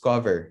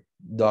 discover,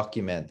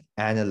 document,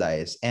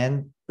 analyze,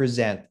 and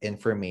present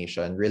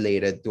information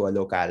related to a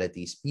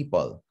locality's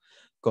people,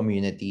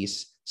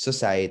 communities,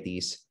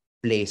 societies,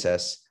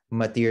 places,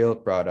 material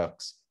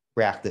products,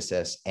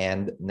 practices,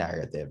 and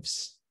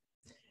narratives.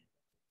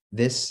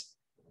 This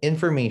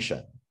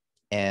information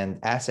and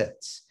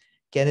assets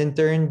can in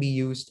turn be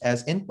used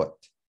as input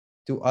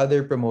to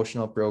other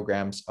promotional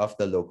programs of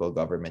the local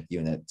government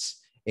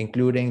units,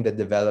 including the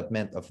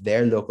development of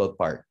their local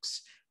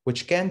parks,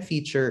 which can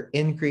feature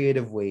in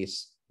creative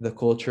ways the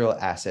cultural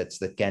assets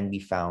that can be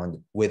found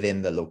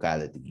within the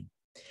locality.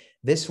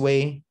 This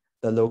way,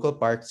 the local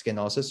parks can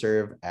also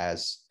serve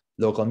as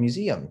local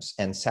museums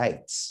and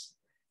sites,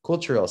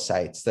 cultural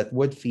sites that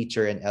would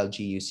feature an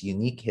LGU's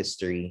unique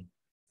history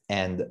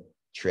and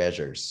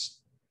treasures.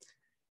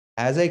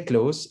 As I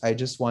close, I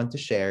just want to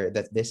share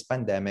that this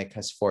pandemic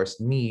has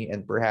forced me,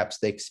 and perhaps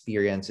the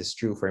experience is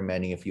true for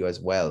many of you as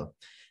well,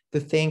 to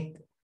think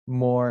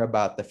more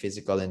about the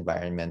physical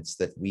environments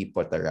that we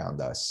put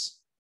around us.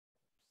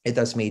 It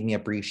has made me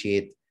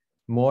appreciate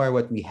more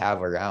what we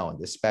have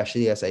around,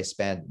 especially as I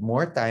spend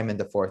more time in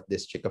the 4th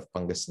District of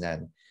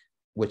Pangasinan,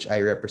 which I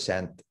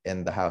represent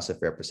in the House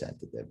of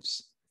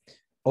Representatives.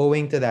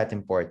 Owing to that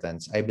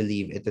importance, I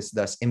believe it is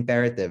thus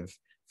imperative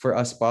for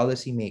us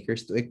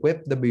policymakers to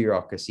equip the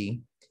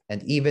bureaucracy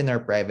and even our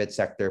private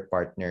sector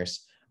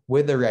partners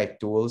with the right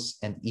tools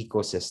and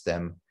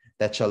ecosystem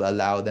that shall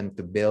allow them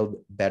to build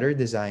better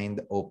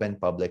designed open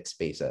public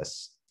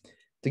spaces.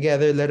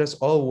 Together, let us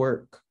all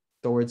work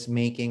towards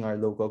making our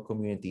local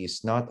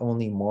communities not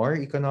only more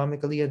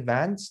economically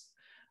advanced,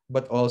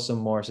 but also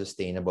more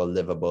sustainable,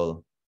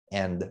 livable,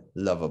 and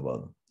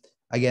lovable.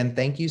 Again,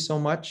 thank you so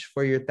much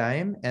for your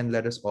time, and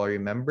let us all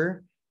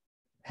remember,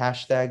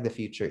 #the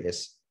future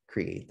is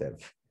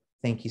creative.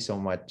 Thank you so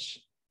much.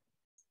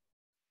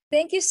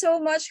 Thank you so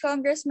much,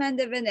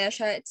 Congressman De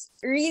Venecia. It's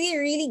really,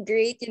 really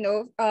great,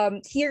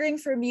 hearing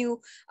from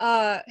you,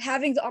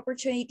 having the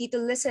opportunity to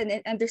listen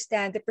and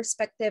understand the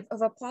perspective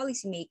of a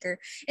policymaker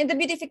in the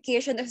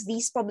beautification of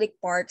these public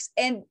parks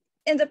and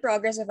in the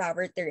progress of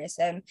our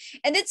tourism.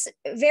 And it's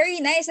very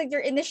nice that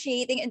you're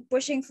initiating and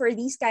pushing for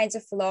these kinds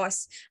of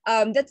laws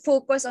that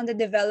focus on the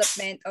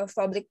development of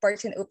public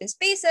parks and open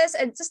spaces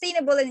and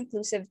sustainable and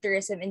inclusive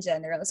tourism in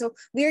general. So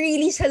we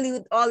really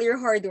salute all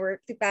your hard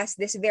work to pass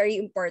this very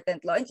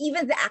important law. And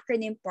even the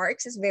acronym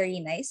PARKS is very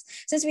nice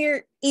since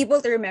we're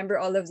able to remember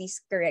all of these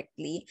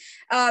correctly.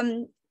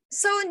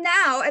 So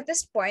now at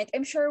this point,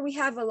 I'm sure we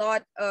have a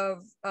lot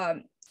of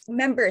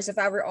members of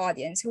our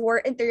audience who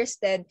are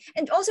interested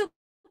and also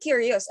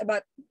curious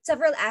about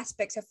several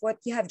aspects of what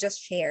you have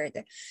just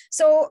shared.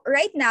 So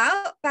right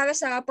now, para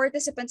sa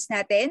participants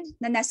natin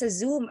na nasa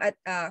Zoom at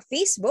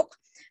Facebook,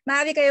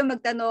 maaari kayong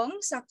magtanong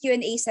sa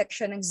Q&A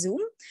section ng Zoom.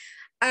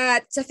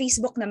 At sa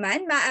Facebook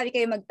naman, maaari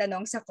kayong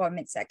magtanong sa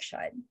comment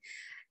section.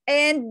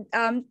 And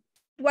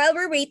while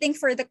we're waiting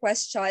for the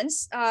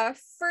questions,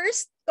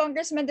 first,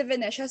 Congressman De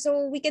Venecia,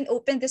 so we can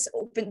open this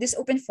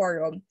open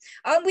forum.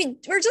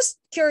 We're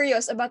just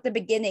curious about the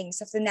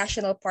beginnings of the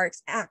National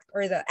Parks Act,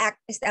 or the act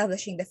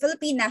establishing the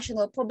Philippine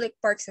National Public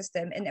Park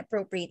System and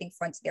appropriating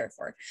funds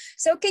therefore.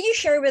 So can you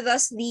share with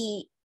us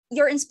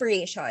your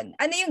inspiration?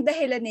 Ano yung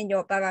dahilan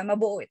ninyo para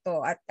mabuo ito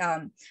at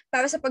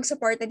para sa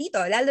pagsuporta dito,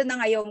 lalo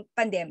na ngayong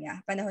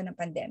panahon ng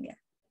pandemya?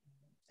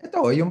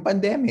 Ito, yung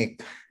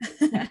pandemic.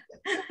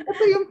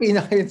 Ito yung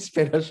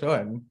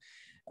pinaka-inspirasyon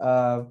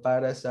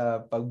para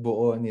sa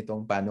pagbuo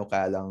nitong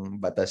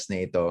panukalang batas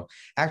na ito.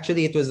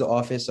 Actually, it was the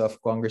office of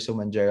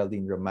Congresswoman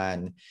Geraldine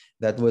Roman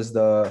that was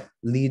the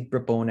lead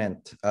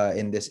proponent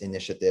in this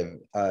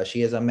initiative.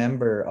 She is a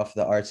member of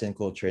the Arts and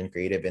Culture and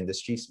Creative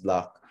Industries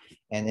Bloc.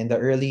 And in the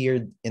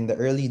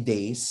early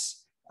days,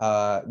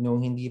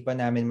 nung hindi pa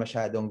namin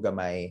masyadong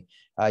gamay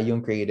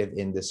yung creative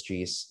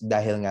industries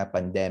dahil nga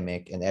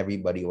pandemic and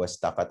everybody was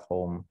stuck at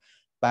home,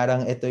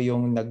 parang ito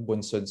yung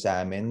nagbunsod sa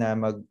amin na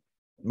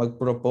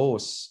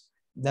mag-propose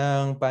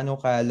ng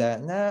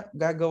panukala na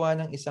gagawa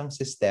ng isang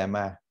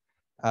sistema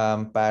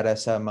para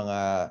sa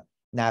mga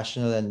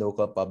national and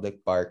local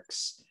public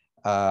parks,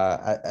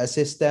 a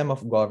system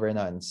of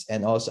governance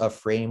and also a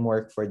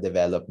framework for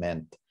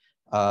development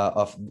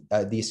of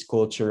these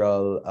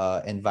cultural,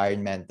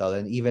 environmental,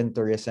 and even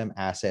tourism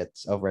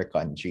assets of our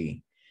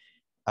country.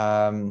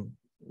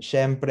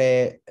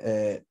 Syempre,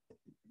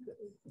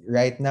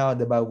 right now,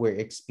 diba, we're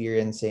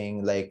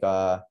experiencing like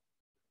a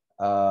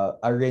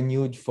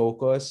renewed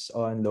focus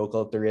on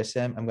local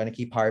tourism. I'm gonna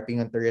keep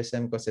harping on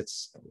tourism because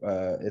it's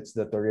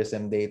the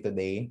tourism day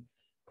today.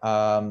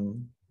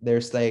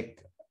 There's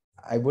like,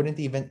 I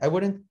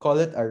wouldn't call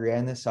it a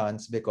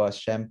renaissance because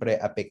syempre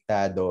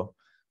apektado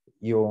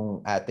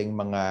yung ating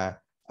mga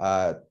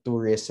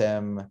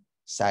tourism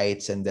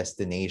sites and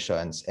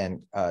destinations, and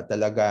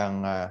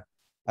talagang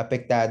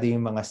apektado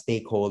yung mga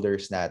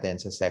stakeholders natin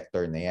sa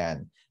sector na yan.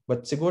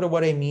 But siguro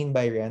what I mean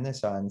by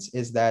renaissance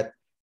is that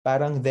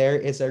parang there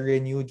is a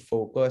renewed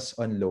focus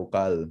on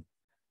local.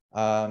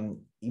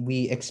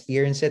 We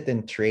experience it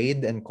in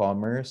trade and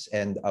commerce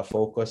and a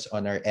focus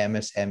on our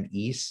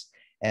MSMEs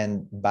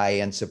and buy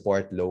and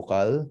support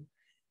local.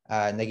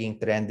 Naging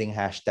trending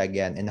hashtag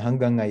yan. And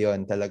hanggang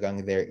ngayon,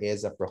 talagang there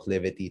is a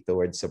proclivity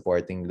towards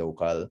supporting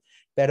local.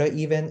 Pero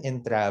even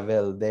in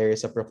travel, there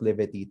is a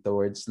proclivity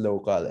towards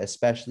local,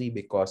 especially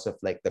because of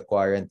like the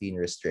quarantine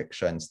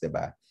restrictions,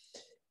 diba?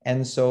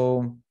 And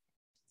so,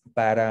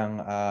 parang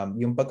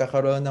yung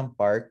pagkakaroon ng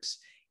parks,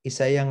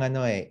 isa yung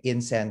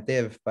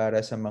incentive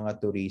para sa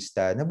mga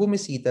turista na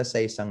bumisita sa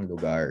isang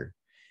lugar.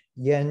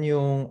 Yan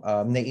yung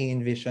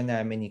nai-envision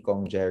namin ni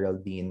Kong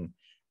Geraldine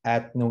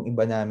at nung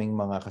iba naming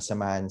mga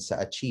kasamahan sa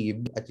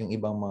Achieve at yung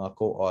ibang mga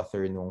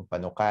co-author nung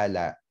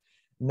panukala,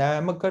 na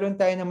magkaroon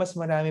tayo ng mas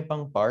marami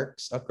pang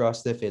parks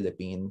across the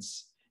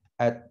Philippines.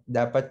 At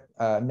dapat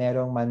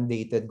merong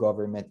mandated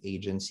government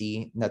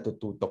agency na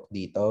tututok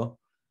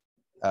dito.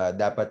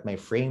 Dapat may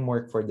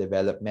framework for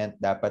development,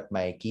 dapat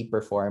may key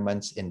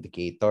performance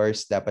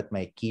indicators, dapat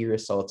may key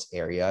results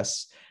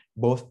areas,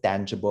 both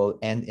tangible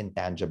and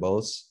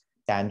intangibles.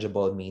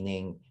 Tangible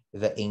meaning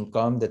the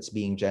income that's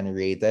being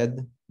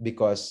generated,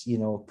 because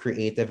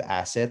creative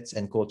assets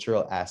and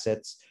cultural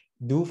assets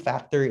do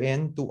factor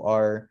into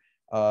our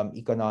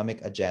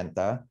economic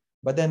agenda.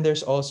 But then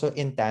there's also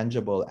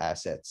intangible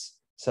assets,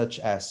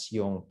 such as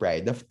yung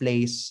pride of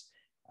place,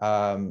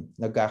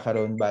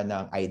 nagkakaroon ba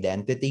ng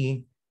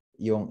identity,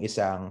 yung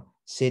isang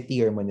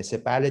city or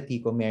municipality,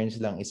 kung meron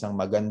silang isang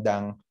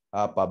magandang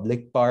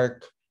public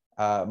park,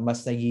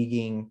 mas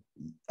nagiging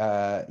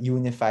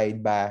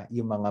unified ba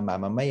yung mga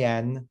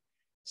mamamayan.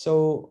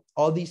 So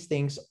all these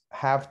things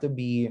have to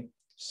be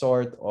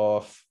sort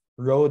of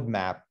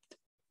roadmapped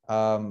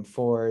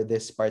for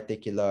this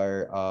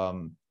particular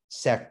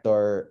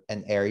sector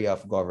and area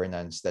of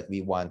governance that we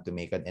want to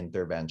make an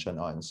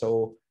intervention on.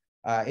 So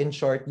in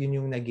short, yun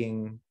yung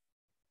naging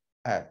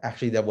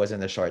actually, that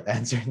wasn't a short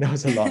answer. That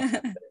was a long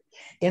answer.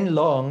 In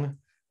long,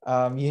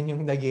 yun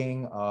yung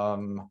naging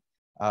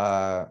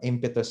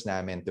impetus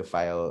namin to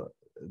file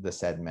the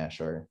said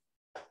measure.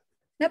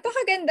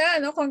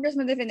 Napakaganda, no,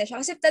 Congressman De Venecia,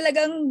 kasi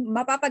talagang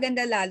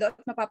mapapaganda lalo at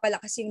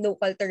mapapalakas yung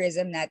local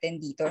tourism natin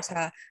dito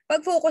sa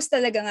pag-focus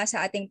talaga nga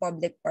sa ating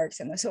public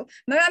parks. Ano? So,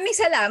 maraming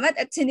salamat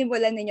at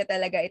sinimulan ninyo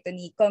talaga ito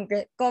ni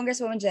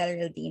Congresswoman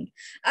Geraldine.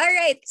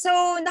 Alright, so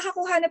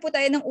nakakuha na po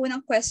tayo ng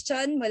unang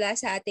question mula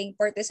sa ating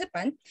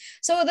participant.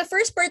 So, the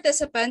first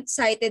participant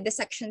cited the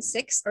Section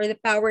 6 or the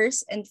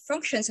powers and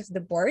functions of the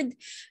board,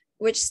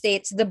 which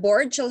states the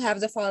board shall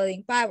have the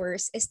following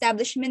powers: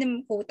 establish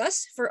minimum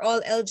quotas for all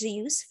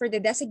LGUs for the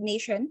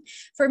designation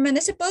for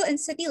municipal and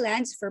city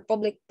lands for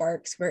public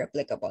parks where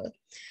applicable.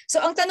 So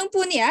ang tanong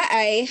po niya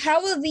ay,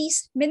 how will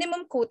these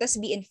minimum quotas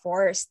be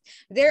enforced?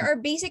 There are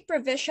basic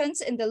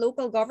provisions in the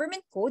local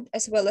government code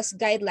as well as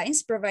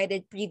guidelines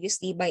provided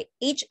previously by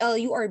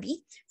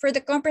HLURB for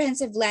the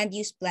comprehensive land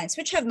use plans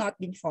which have not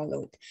been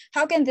followed.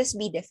 How can this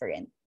be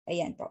different?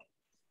 Ayan po.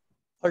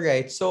 All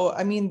right. So,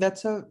 I mean,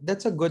 that's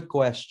a good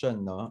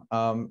question, no?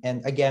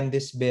 And again,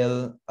 this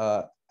bill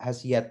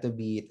has yet to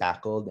be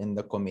tackled in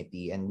the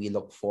committee, and we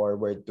look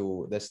forward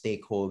to the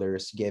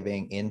stakeholders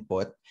giving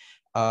input.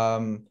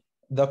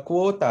 The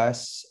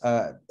quotas,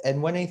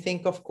 and when I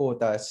think of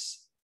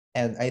quotas,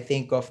 and I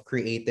think of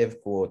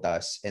creative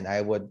quotas, and I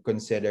would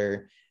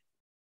consider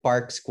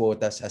parks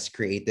quotas as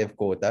creative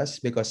quotas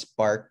because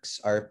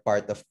parks are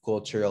part of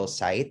cultural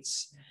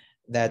sites.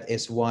 That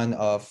is one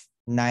of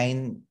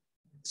 9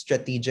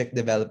 strategic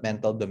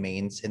developmental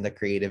domains in the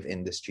creative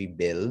industry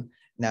bill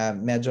na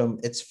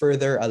medyo it's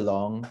further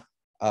along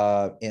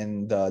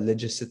in the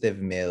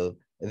legislative mill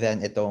than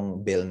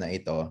itong bill na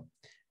ito.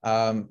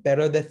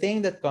 Pero the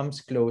thing that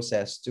comes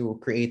closest to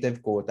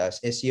creative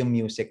quotas is yung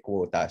music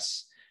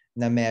quotas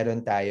na meron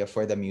tayo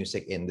for the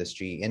music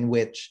industry, in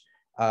which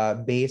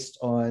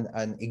based on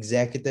an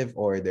executive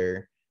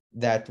order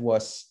that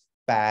was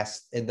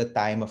passed in the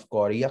time of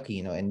𝑘𝐫𝐞𝐚𝐭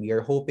Aquino, and we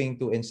are hoping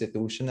to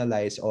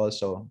institutionalize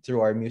also through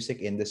our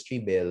music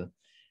industry bill,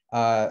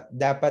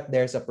 dapat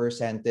there's a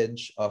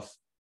percentage of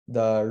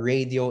the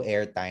radio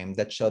airtime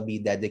that shall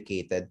be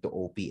dedicated to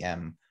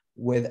OPM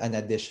with an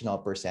additional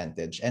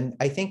percentage. And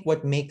I think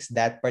what makes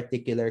that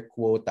particular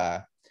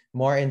quota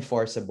more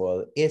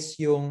enforceable is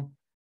yung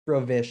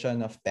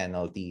provision of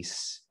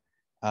penalties.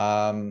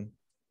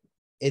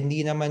 Hindi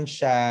naman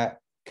siya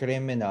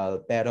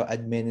criminal pero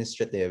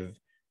administrative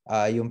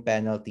yung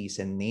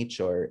penalties in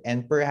nature,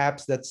 and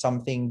perhaps that's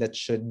something that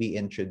should be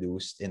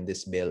introduced in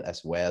this bill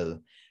as well,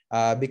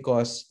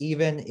 because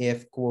even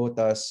if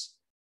quotas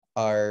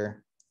are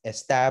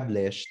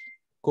established,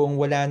 kung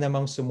wala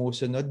namang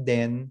sumusunod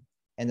din,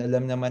 and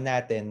alam naman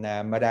natin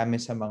na marami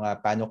sa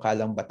mga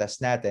panukalang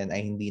batas natin ay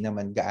hindi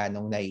naman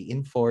gaanong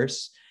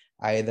nai-enforce,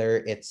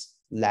 either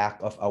it's lack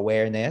of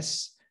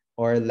awareness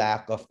or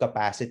lack of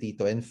capacity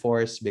to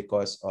enforce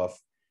because of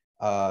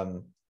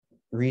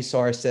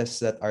resources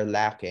that are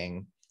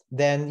lacking,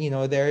 then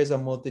there is a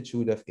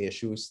multitude of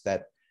issues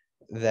that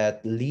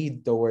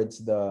lead towards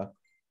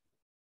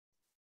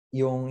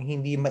yung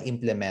hindi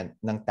ma-implement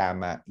ng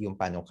tama yung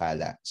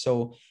panukala.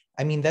 So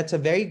I mean, that's a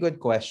very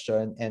good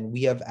question, and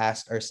we have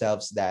asked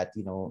ourselves that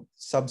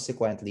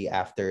subsequently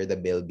after the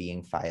bill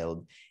being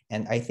filed,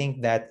 and I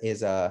think that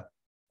is a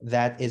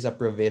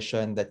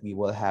provision that we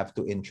will have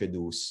to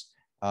introduce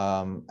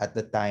at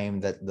the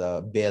time that the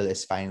bill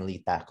is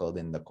finally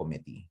tackled in the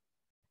committee.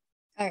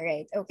 All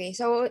right. Okay.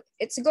 So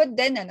it's good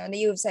then na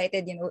you've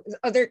cited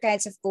other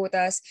kinds of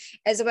quotas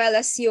as well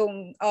as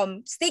yung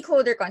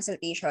stakeholder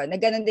consultation. Na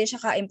ganun din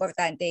siya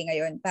ka-importante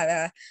ngayon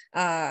para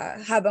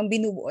habang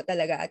binubuo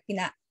talaga at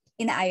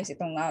inaayos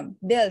itong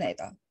bill na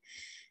ito.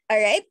 All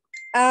right.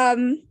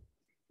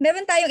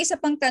 Meron tayong isa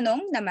pang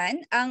tanong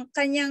naman.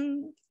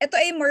 Ito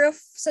ay more of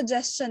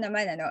suggestion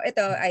naman.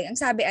 Ito ay, ang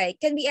sabi ay,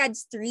 can we add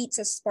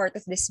streets as part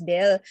of this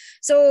bill?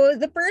 So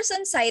the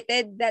person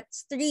cited that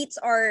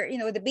streets are,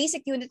 the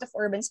basic unit of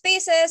urban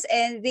spaces,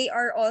 and they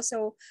are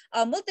also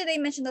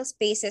multidimensional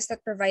spaces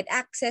that provide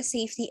access,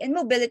 safety, and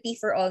mobility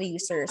for all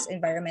users,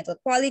 environmental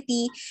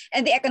quality,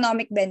 and the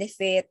economic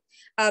benefit,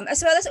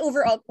 as well as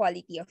overall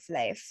quality of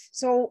life.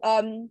 So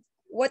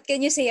what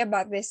can you say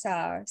about this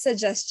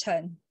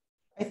suggestion?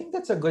 I think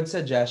that's a good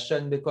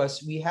suggestion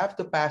because we have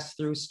to pass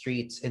through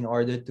streets in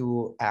order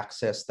to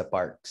access the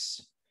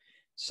parks.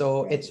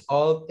 So Right.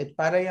 it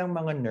para yung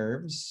mga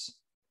nerves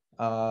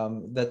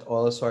that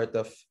all sort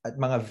of, at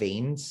mga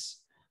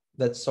veins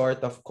that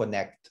sort of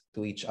connect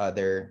to each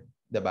other,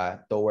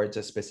 diba,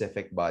 towards a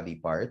specific body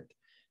part.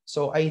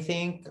 So I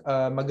think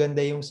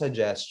maganda yung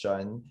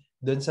suggestion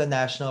dun sa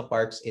National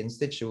Parks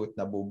Institute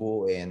na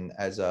bubuuin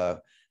as a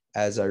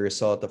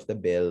result of the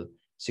bill.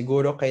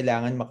 Siguro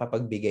kailangan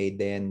makapagbigay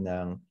din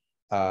ng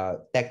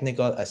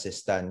technical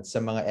assistance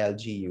sa mga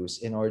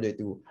LGUs in order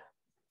to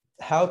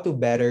how to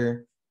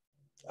better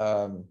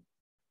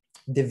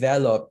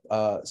develop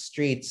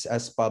streets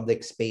as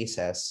public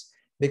spaces,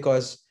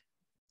 because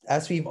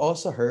as we've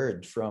also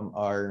heard from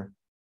our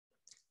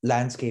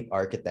landscape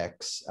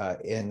architects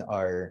in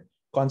our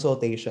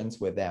consultations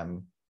with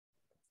them,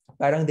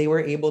 parang they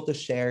were able to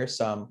share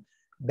some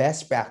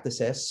best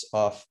practices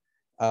of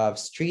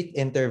street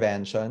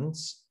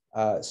interventions,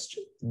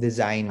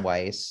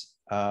 design-wise,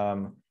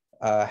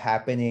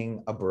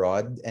 happening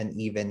abroad and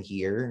even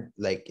here,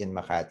 like in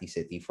Makati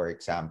City, for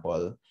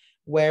example,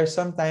 where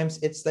sometimes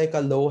it's like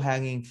a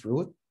low-hanging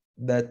fruit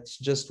that's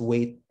just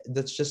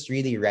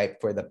really ripe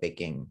for the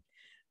picking.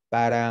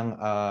 Parang,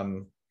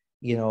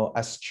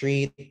 a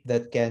street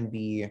that can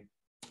be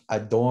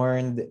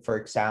adorned, for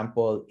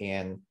example,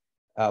 in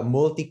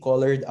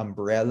multicolored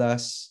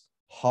umbrellas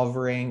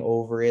hovering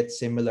over it,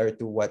 similar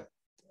to what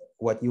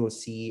you'll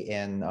see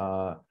in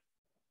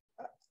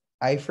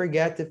I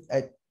forget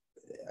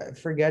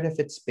if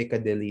it's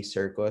Piccadilly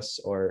Circus,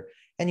 or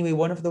anyway,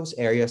 one of those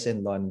areas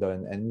in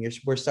London, and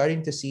we're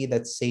starting to see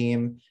that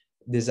same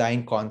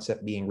design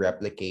concept being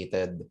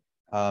replicated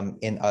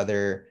in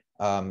other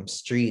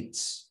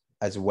streets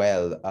as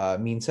well.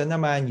 Minsan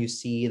naman you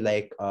see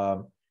like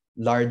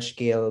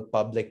large-scale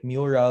public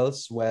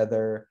murals,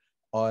 whether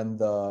on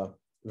the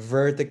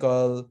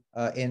vertical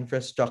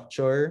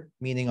infrastructure,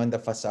 meaning on the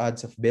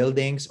facades of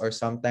buildings, or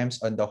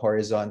sometimes on the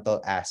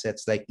horizontal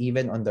assets, like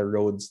even on the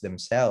roads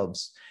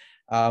themselves.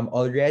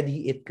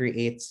 Already it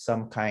creates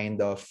some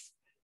kind of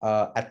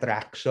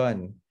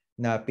attraction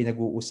na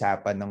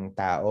pinag-uusapan ng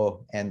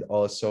tao, and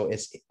also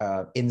is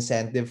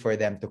incentive for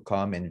them to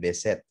come and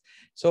visit.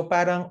 So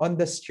parang on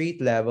the street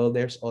level,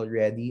 there's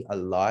already a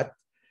lot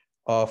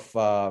of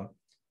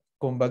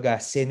kumbaga,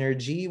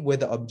 synergy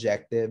with the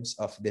objectives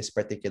of this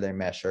particular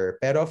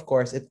measure. Pero of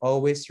course, it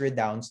always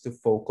redounds to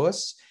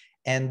focus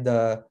and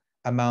the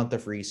amount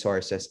of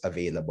resources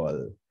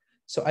available.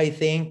 So I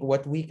think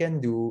what we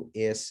can do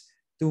is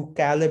to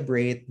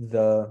calibrate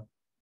to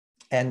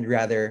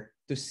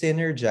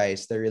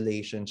synergize the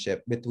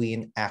relationship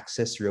between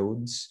access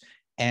roads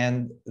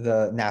and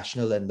the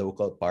national and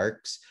local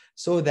parks,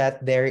 so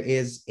that there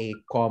is a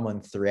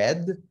common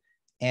thread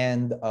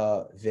and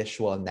a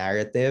visual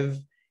narrative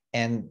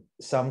and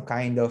some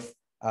kind of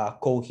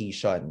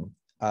cohesion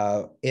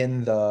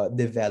in the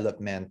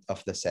development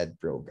of the said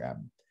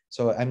program.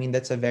 So, I mean,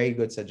 that's a very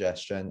good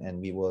suggestion, and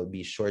we will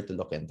be sure to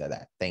look into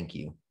that. Thank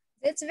you.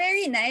 That's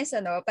very nice,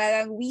 ano?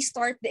 Parang we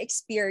start the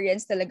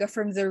experience talaga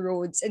from the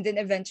roads, and then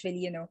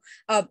eventually,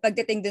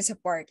 pagdating dun sa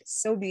park, it's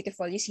so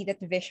beautiful. You see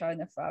that vision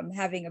of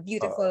having a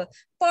beautiful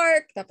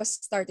park,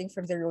 tapos starting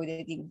from the road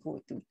that you go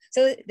to.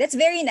 So that's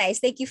very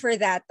nice. Thank you for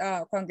that,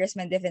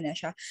 Congressman De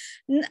Venecia.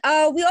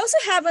 We also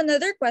have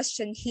another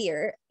question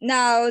here.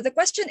 Now, the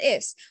question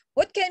is,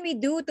 what can we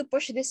do to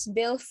push this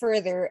bill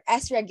further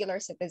as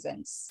regular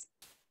citizens?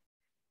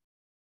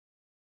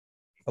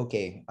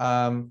 Okay.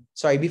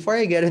 Sorry, before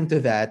I get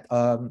into that,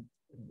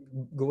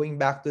 going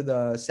back to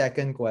the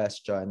second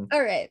question.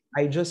 All right.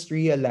 I just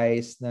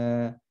realized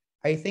na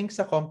I think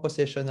sa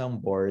composition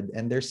ng board,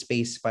 and there's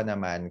space pa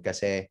naman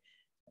kasi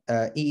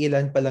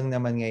iilan pa lang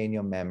naman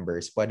ngayon yung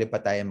members. Pwede pa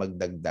tayo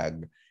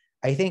magdagdag.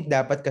 I think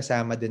dapat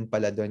kasama din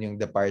pala doon yung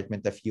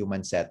Department of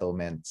Human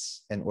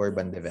Settlements and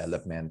Urban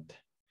Development.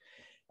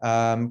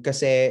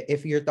 Kasi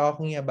if you're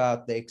talking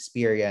about the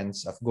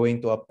experience of going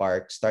to a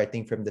park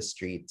starting from the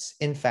streets,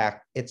 in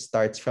fact, it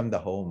starts from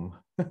the home.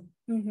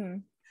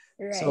 Mm-hmm.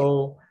 Right.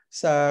 So,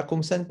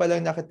 kung saan pa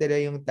lang nakatira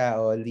yung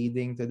tao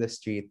leading to the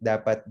street,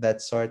 dapat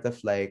that's sort of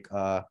like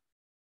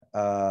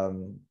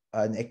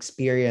an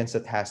experience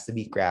that has to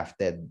be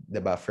crafted,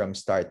 diba, from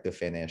start to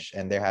finish.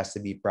 And there has to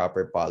be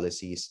proper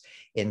policies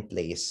in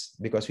place,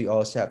 because we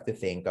also have to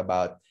think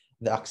about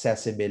the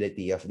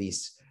accessibility of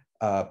these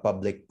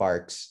public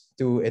parks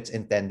to its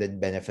intended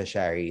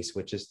beneficiaries,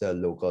 which is the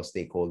local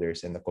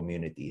stakeholders in the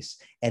communities,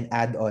 and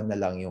add on na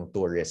lang yung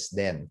tourists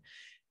then.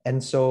 And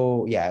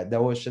so, yeah,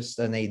 that was just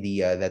an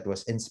idea that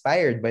was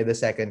inspired by the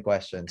second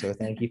question. So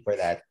thank you for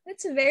that.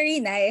 That's very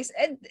nice.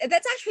 And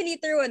that's actually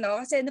true, no?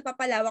 Kasi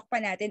napapalawak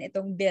pa natin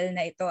itong bill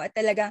na ito, at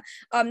talagang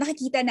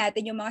nakikita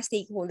natin yung mga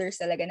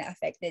stakeholders talaga na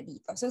affected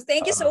dito. So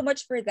thank you so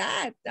much for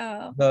that.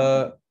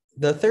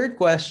 The third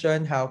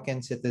question, how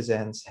can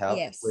citizens help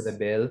with the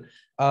bill?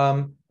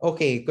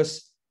 Okay,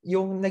 because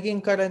yung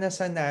naging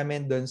karanasan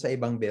namin doon sa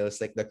ibang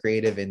bills like the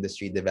Creative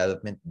Industry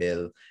Development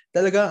Bill,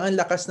 talagang ang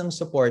lakas ng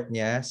support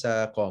niya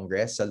sa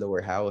Congress, sa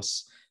lower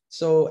house.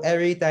 So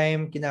every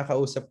time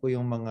kinakausap ko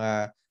yung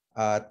mga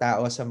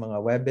tao sa mga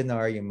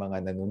webinar, yung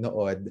mga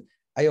nanonood,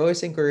 I always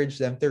encourage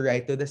them to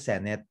write to the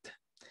Senate.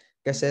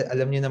 Kasi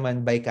alam niyo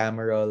naman,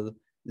 bicameral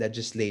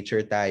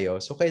legislature tayo.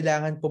 So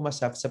kailangan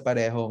pumasap sa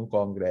parehong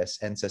Congress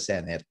and sa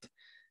Senate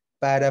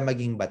para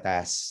maging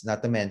batas.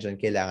 Not to mention,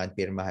 kailangan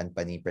pirmahan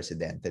pa ni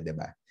Presidente, di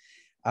ba?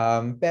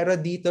 Pero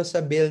dito sa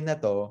bill na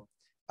to,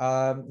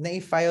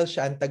 na-file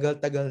siya, ang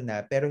tagal-tagal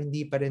na, pero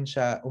hindi pa rin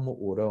siya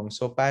umuurong.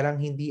 So parang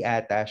hindi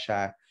ata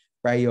siya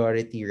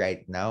priority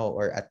right now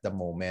or at the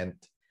moment.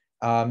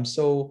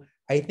 So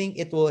I think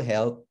it will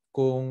help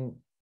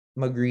kung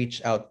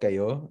mag-reach out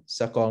kayo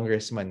sa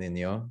congressman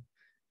ninyo.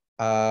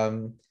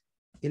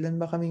 Ilan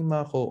ba kaming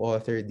mga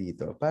co-author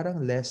dito?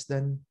 Parang less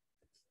than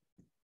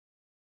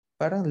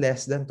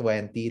 20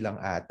 lang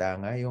ata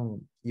nga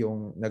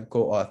yung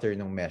nag-co-author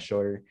ng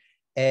measure.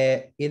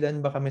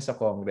 Ilan ba kami sa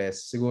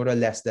Congress? Siguro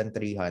less than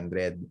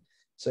 300.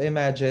 So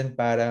imagine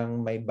parang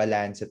may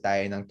balance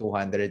tayo ng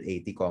 280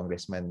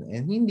 congressmen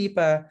and hindi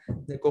pa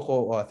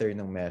nagko-co-author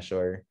ng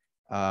measure,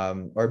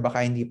 or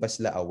baka hindi pa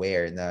sila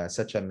aware na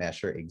such a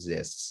measure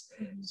exists.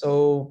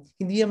 So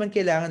hindi naman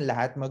kailangan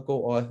lahat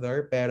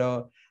mag-co-author,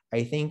 pero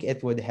I think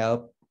it would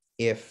help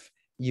if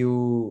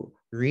you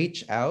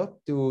reach out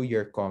to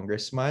your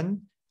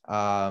congressman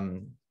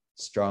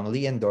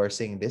strongly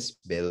endorsing this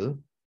bill,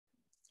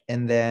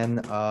 and then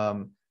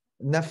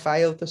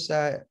na-file to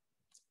sa,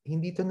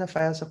 hindi to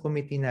na-file sa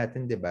committee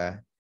natin, di ba?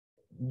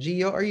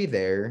 Gio, are you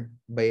there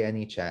by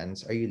any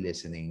chance? Are you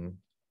listening?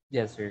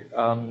 Yes, sir.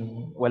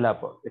 Wala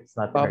po. It's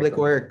not Public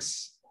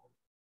Works.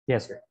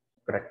 Yes, sir.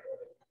 Correct.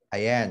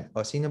 Ayan.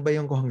 O, sino ba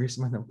yung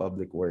congressman ng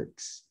Public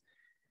Works?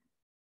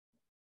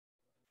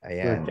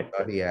 Ayan.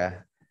 Sorry,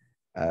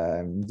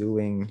 I'm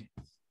doing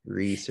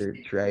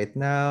research right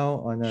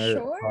now on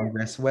our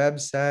Congress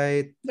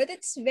website. But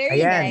it's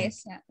very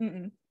nice.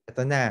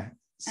 Ito na.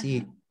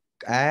 Si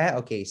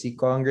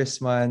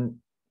Congressman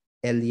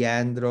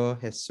Eliandro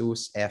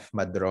Jesus F.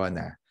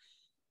 Madrona.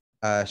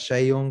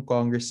 Siya yung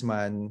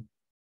congressman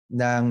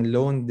ng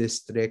Lone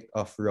District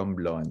of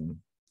Romblon.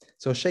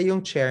 So siya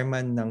yung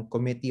chairman ng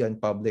Committee on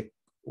Public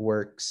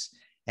Works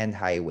and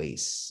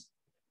Highways.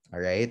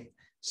 Alright?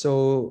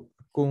 So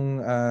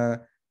kung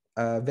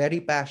very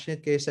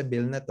passionate kayo sa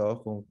bill na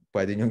to, kung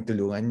pwede niyong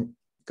tulungan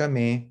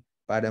kami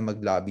para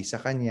mag-lobby sa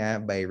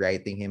kanya by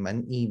writing him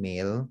an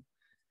email.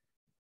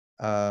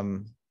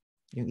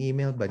 Yung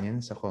email ba niyan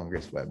sa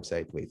Congress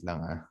website? Wait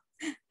lang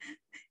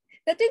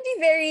That would be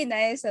very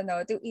nice,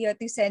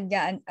 to send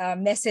a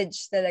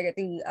message talaga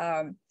to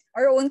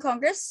our own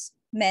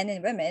congressmen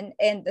and women,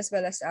 and as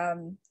well as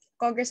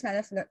congressman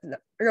of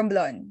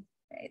Romblon,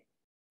 right?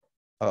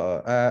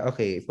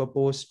 Okay,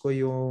 ipopost ko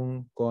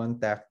yung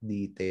contact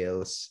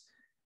details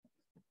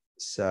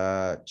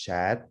sa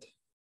chat.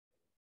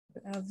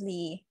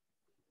 Lovely.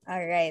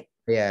 All right.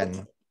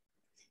 Ayan.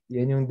 Okay.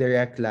 Yan yung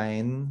direct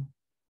line.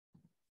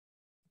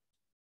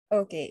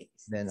 Okay.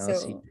 Then I'll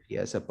see if he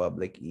has a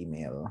public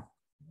email.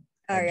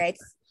 All right.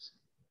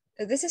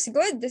 This is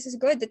good. This is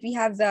good that we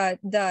have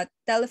the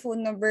telephone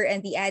number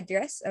and the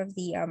address of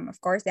the of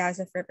course the House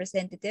of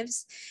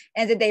Representatives,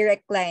 and the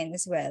direct line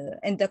as well,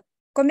 and the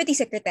committee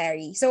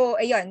secretary.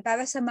 So ayun,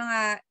 para sa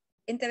mga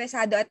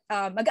interesado at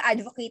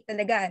mag-advocate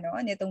talaga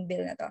nitong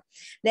bill na to,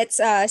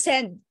 let's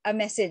send a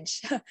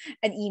message,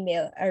 an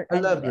email, or a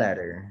love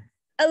letter.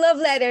 A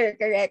love letter,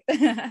 correct.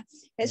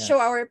 Let's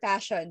show our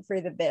passion for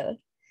the bill.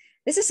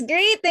 This is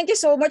great. Thank you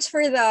so much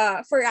for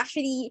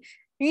actually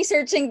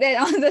researching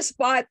then on the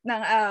spot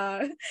ng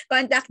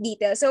contact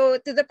details. So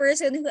to the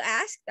person who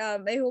asked,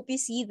 I hope you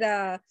see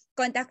the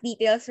contact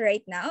details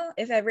right now.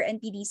 If ever,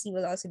 NPDC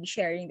will also be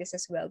sharing this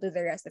as well to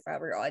the rest of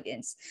our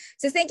audience.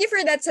 So thank you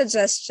for that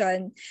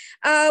suggestion.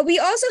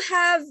 We also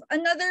have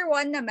another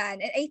one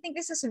naman, and I think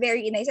this is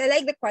very nice. I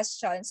like the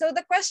question. So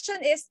the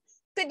question is,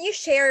 could you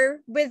share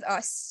with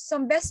us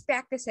some best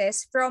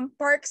practices from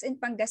parks in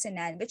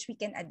Pangasinan which we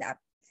can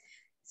adapt?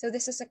 So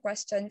this is a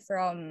question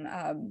from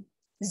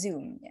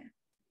Zoom. Yeah.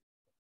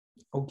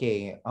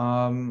 Okay.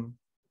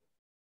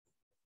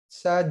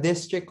 Sa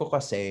district ko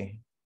kasi,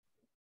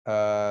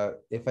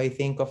 if I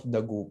think of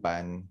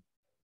Dagupan,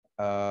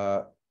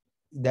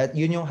 that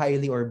yun yung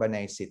highly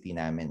urbanized city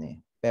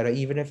namin . Pero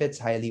even if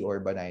it's highly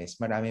urbanized,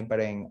 maraming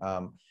pa ring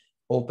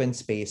open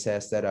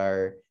spaces that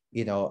are,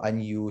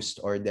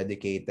 unused or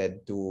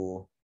dedicated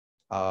to,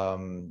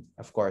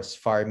 of course,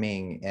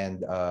 farming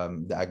and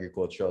the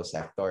agricultural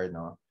sector,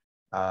 no?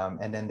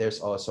 And then there's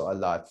also a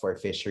lot for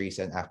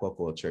fisheries and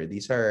aquaculture.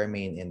 These are our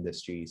main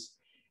industries.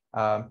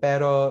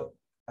 Pero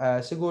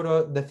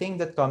siguro the thing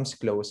that comes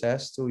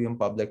closest to yung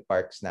public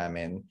parks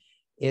namin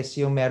is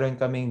yung meron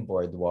kaming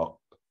boardwalk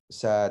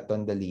sa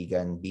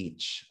Tondaligan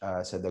Beach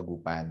sa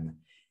Dagupan.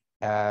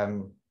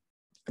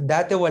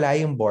 Dati wala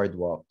yung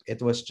boardwalk.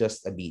 It was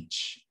just a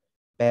beach.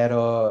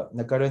 Pero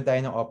nagkaroon tayo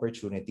ng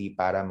opportunity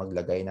para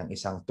maglagay ng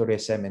isang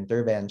tourism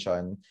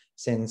intervention,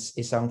 since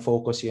isang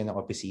focus yun ng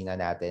opisina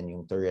natin,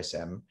 yung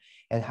tourism,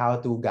 and how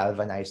to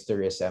galvanize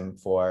tourism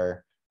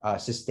for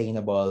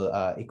sustainable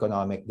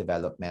economic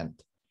development.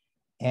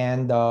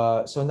 And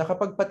so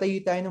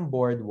nakapagpatayo tayo ng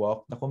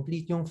boardwalk,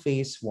 na-complete yung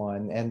phase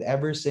 1, and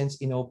ever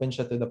since inopen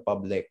siya to the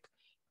public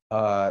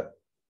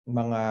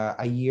mga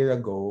a year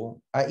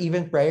ago,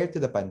 even prior to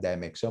the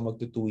pandemic, so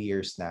magto 2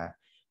 years na,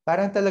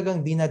 parang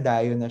talagang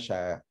dinadayo na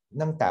siya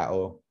ng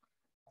tao.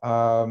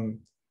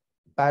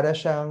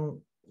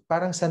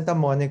 Parang Santa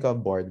Monica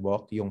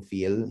boardwalk yung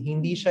feel.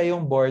 Hindi siya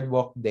yung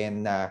boardwalk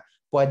din na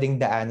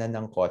pwedeng daanan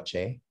ng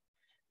kotse.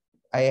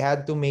 I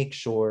had to make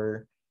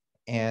sure,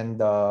 and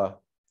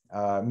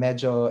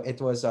medyo it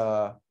was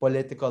a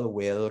political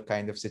will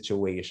kind of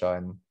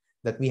situation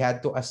that we had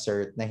to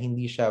assert na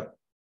hindi siya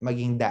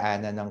maging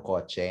daanan ng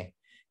kotse.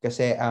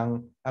 Kasi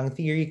ang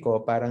theory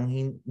ko, parang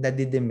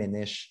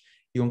nadidiminish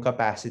yung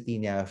capacity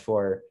niya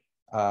for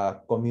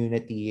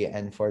community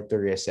and for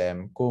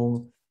tourism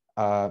kung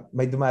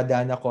may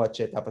dumadaan na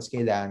kotse tapos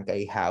kailangan ka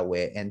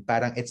ihawi, and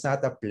parang it's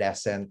not a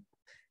pleasant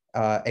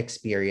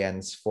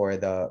experience for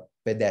the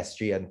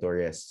pedestrian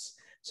tourists.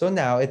 So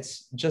now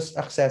it's just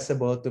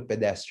accessible to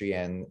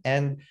pedestrian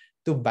and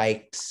to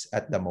bikes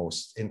at the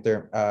most,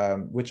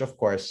 which of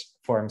course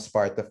forms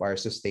part of our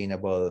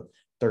sustainable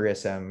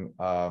tourism,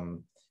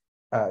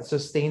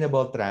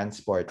 sustainable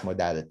transport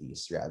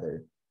modalities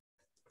rather.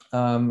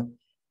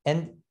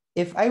 And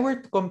if I were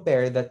to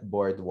compare that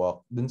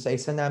boardwalk dun sa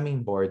isa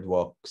naming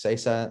boardwalk, sa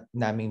isa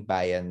naming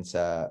bayan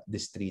sa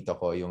distrito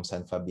ko, yung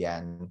San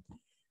Fabian,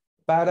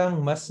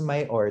 parang mas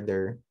may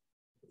order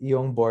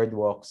yung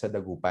boardwalk sa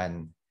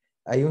Dagupan.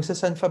 Yung sa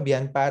San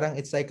Fabian, parang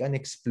it's like an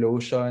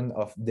explosion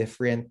of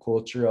different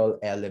cultural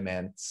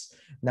elements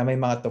na may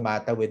mga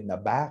tumatawid na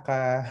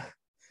baka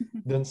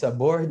dun sa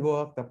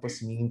boardwalk,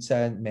 tapos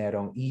minsan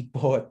merong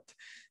ipot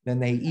na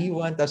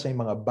naiiwan, tapos may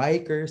mga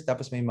bikers,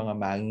 tapos may mga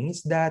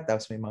mangingisda,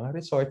 tapos may mga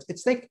resorts.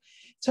 It's like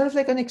sort of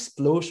like an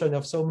explosion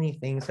of so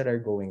many things that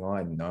are going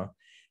on, no?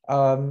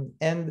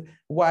 And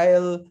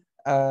while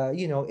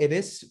it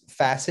is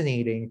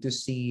fascinating to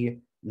see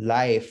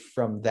life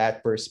from that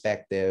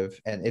perspective,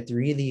 and it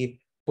really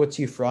puts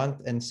you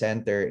front and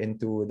center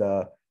into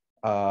the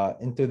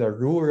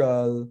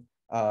rural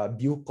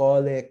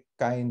bucolic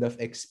kind of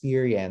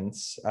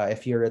experience.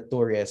 If you're a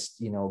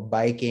tourist,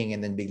 biking,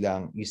 and then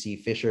biglang you see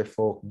fisher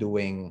folk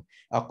doing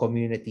a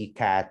community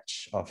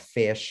catch of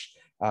fish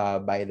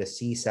by the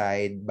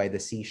seaside, by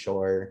the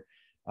seashore,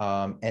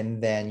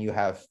 and then you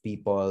have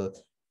people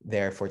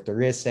there for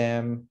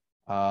tourism,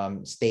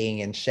 staying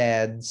in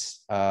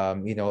sheds,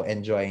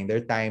 enjoying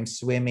their time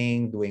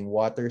swimming, doing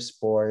water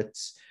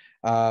sports.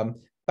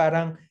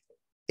 Parang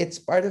it's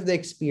part of the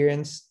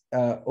experience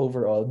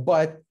overall,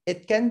 but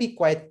it can be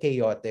quite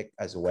chaotic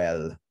as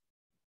well.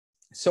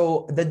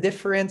 So the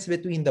difference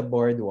between the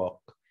boardwalk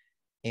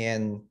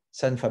in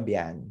San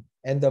Fabian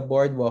and the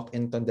boardwalk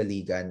in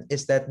Tondaligan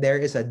is that there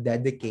is a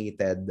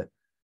dedicated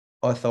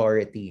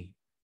authority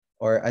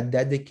or a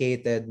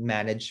dedicated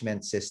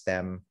management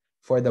system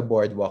for the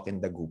boardwalk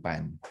in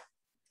Dagupan.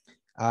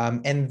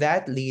 And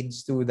that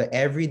leads to the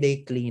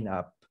everyday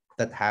cleanup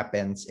that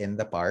happens in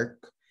the park.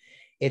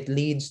 It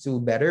leads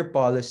to better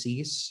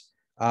policies.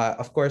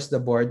 Of course, the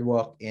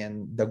boardwalk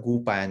in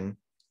Dagupan,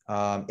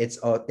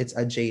 it's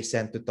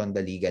adjacent to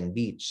Tondaligan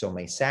Beach, so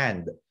may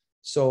sand.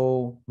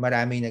 So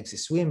marami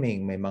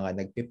nagsiswimming, may mga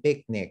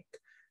nagpipiknik.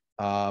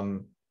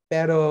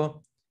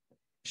 Pero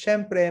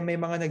syempre, may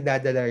mga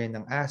nagdadala rin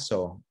ng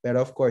aso.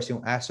 Pero of course,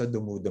 yung aso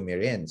dumudumi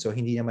rin. So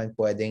hindi naman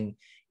pwedeng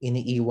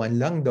iniiwan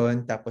lang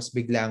doon, tapos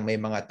biglang may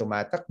mga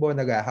tumatakbo,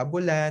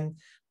 naghahabulan,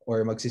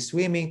 or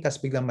magsiswimming, tapos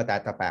biglang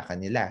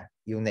matatapakan nila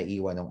yung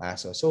naiwan ng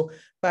aso. So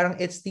parang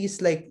it's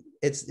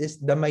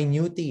the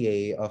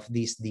minutiae of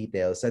these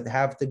details that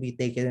have to be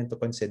taken into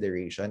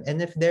consideration.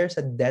 And if there's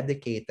a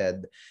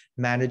dedicated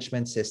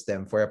management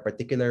system for a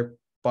particular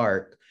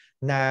park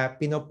na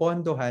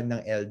pinopondohan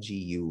ng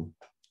LGU,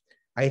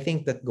 I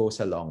think that goes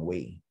a long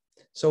way.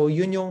 So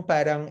yun yung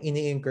parang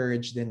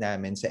ini-encourage din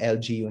namin sa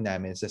LGU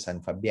namin sa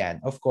San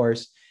Fabian. Of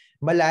course,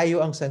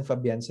 malayo ang San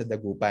Fabian sa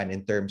Dagupan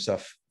in terms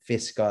of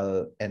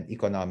fiscal and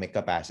economic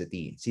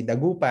capacity. Si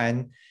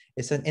Dagupan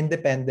is an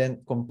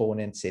independent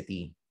component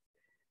city.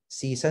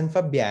 Si San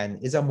Fabian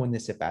is a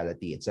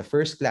municipality. It's a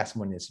first-class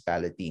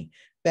municipality.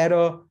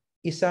 Pero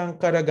isang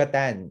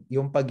karagatan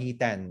yung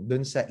pagitan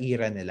dun sa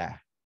ira nila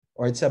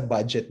or sa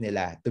budget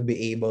nila to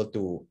be able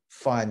to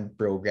fund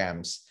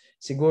programs.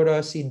 Siguro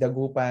si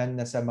Dagupan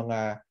na sa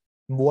mga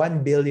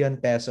 1 billion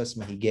pesos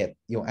mahigit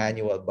yung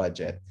annual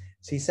budget.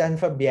 Si San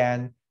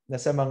Fabian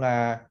na sa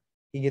mga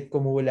higit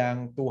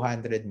kumulang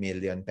 200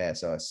 million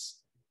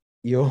pesos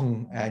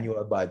yung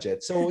annual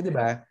budget. So, di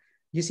ba,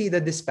 you see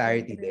the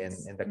disparity then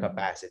in the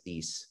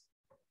capacities.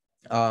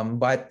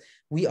 But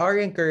we are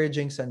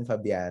encouraging San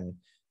Fabian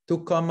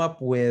to come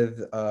up with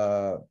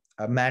a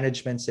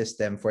management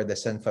system for the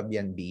San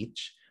Fabian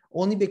Beach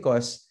only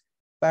because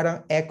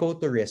parang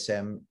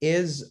ecotourism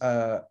is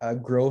a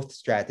growth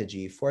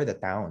strategy for the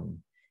town.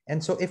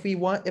 And so if they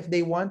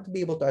want to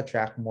be able to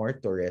attract more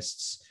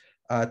tourists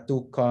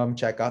to come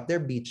check out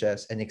their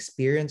beaches and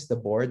experience the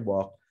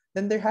boardwalk,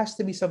 then there has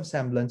to be some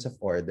semblance of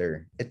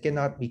order. It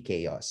cannot be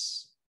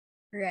chaos.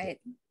 Right.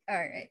 All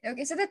right.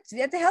 Okay. So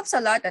that helps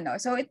a lot.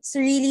 So it's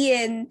really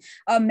in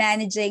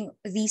managing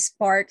these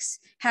parks,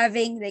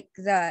 having like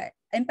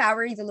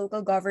empowering the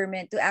local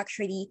government to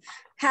actually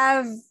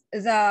have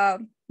the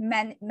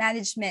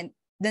management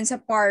dun sa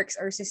parks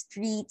or sa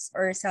streets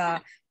or sa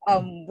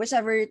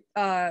whichever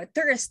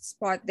tourist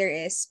spot there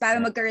is para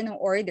magkaroon ng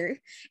order.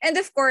 And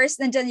of course,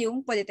 nandyan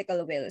yung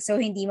political will. So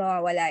hindi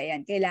mawawala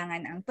yan.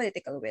 Kailangan ang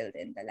political will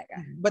din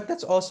talaga. But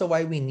that's also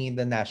why we need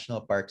the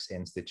National Parks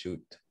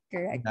Institute.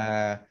 Correct.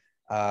 Na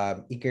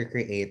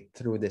i-create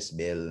through this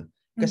bill.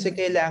 Kasi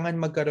kailangan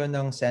magkaroon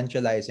ng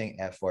centralizing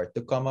effort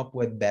to come up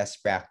with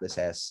best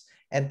practices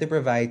and to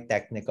provide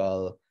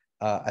technical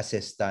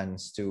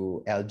assistance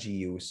to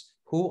LGUs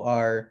who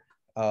are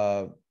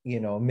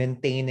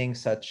maintaining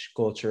such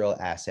cultural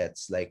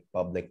assets like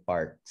public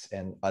parks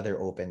and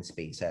other open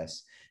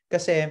spaces.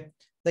 Kasi,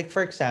 like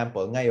for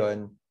example,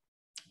 ngayon,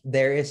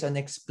 there is an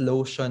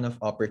explosion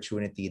of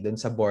opportunity dun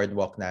sa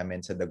boardwalk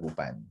namin sa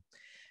Dagupan.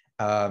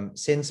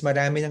 since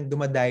marami nang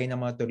dumadayo ng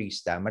mga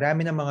turista,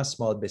 marami ng mga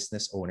small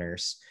business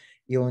owners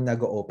yung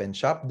nag-open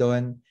shop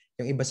doon.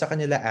 Yung iba sa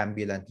kanila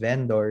ambulant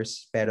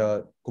vendors,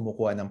 pero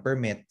kumukuha ng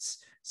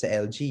permits sa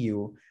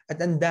LGU.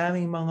 At ang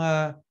daming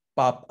mga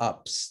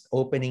pop-ups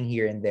opening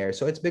here and there.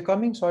 So it's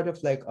becoming sort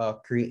of like a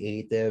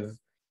creative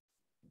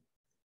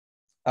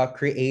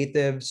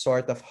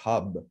sort of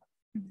hub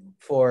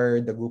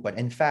for the Dagupan.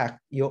 In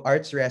fact, yung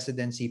arts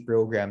residency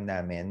program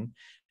namin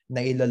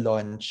na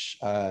ila-launch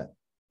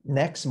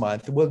next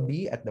month will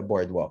be at the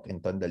boardwalk in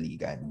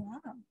Tondaligan.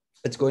 Wow.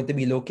 It's going to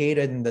be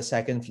located in the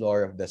second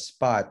floor of the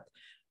spot,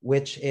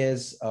 which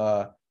is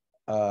a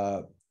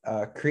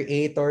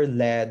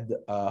creator-led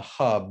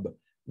hub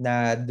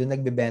na doon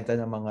nagbebenta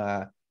ng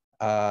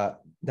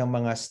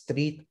mga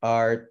street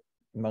art,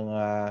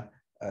 mga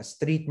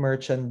street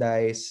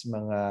merchandise,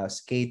 mga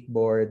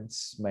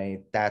skateboards, may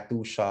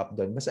tattoo shop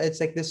doon. Basta it's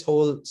like this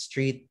whole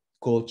street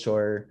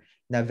culture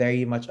na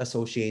very much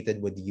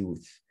associated with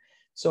youth.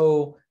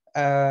 So,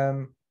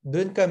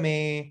 doon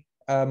kami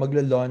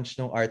maglo-launch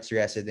ng arts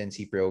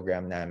residency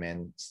program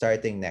namin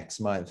starting next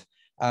month.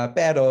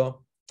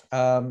 Pero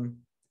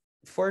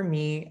for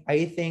me,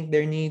 I think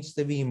there needs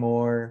to be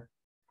more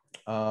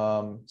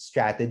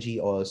strategy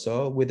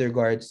also with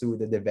regards to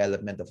the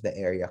development of the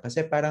area.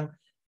 Kasi parang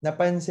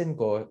napansin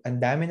ko,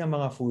 ang dami ng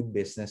mga food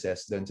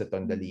businesses doon sa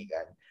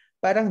Tondaligan.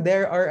 Parang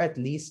there are at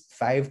least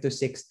 5 to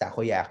 6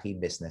 takoyaki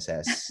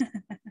businesses.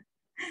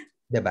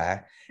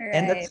 Diba? Right.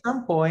 And at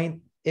some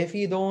point, if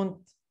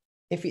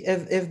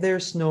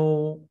there's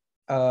no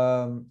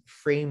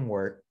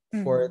framework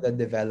for the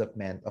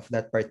development of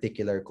that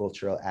particular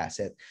cultural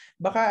asset,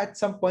 baka at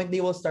some point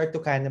they will start to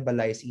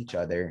cannibalize each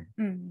other.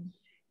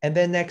 And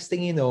then next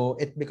thing you know,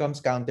 it becomes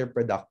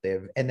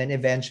counterproductive. And then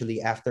eventually,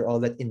 after all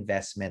that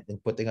investment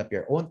in putting up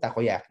your own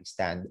takoyaki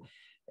stand,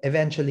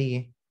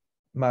 eventually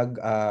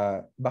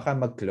baka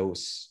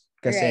mag-close.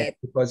 Kasi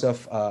because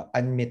of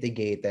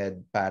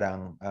unmitigated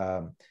parang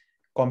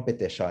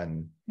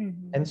competition.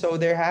 And so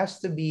there has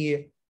to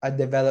be a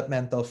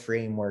developmental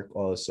framework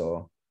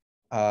also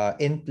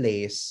in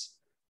place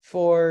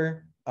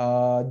for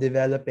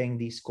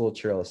developing these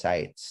cultural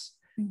sites.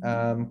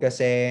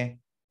 Kasi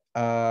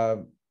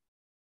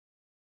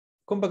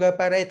kumbaga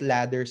para it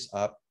ladders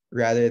up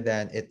rather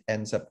than it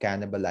ends up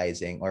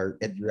cannibalizing or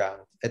it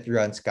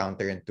runs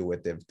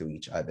counterintuitive to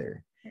each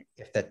other,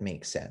 if that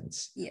makes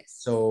sense. Yes.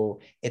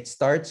 So it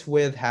starts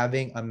with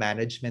having a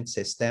management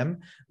system,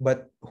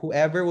 but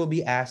whoever will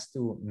be asked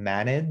to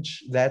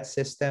manage that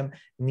system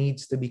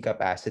needs to be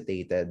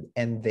capacitated,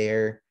 and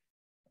there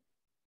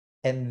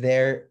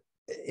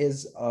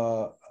is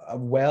a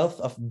wealth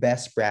of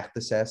best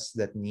practices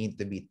that need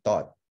to be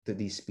taught to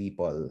these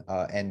people,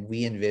 and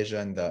we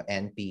envision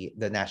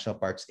the National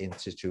Parks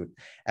Institute,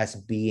 as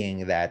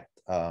being that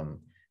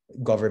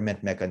government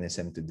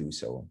mechanism to do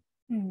so.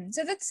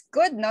 So that's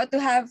good, no? To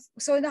have,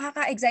 so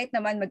nakaka-excite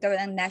naman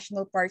magkaroon ng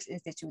National Parks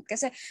Institute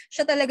kasi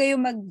siya talaga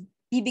yung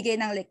magbibigay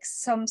ng like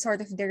some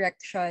sort of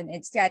direction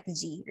and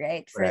strategy,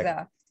 right?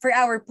 For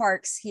our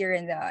parks here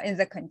in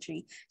the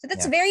country. So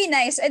that's very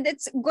nice, and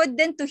it's good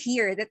then to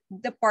hear that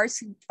the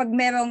parks, pag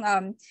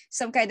merong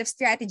some kind of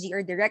strategy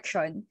or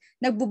direction,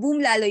 nagbo-boom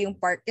lalo yung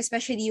park,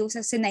 especially yung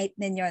sa sinite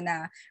ninyo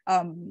na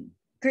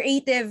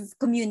creative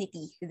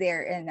community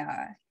there in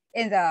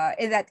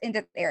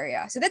that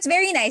area. So that's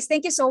very nice.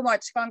 Thank you so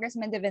much,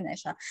 Congressman De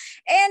Venecia.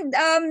 And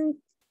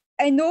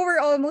I know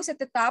we're almost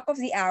at the top of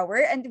the hour,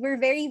 and we're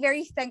very,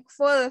 very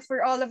thankful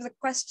for all of the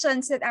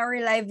questions that our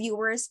live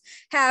viewers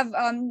have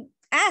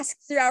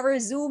asked through our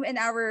Zoom and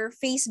our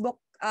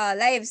Facebook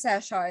live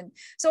session.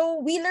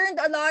 So we learned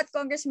a lot,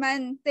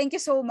 Congressman. Thank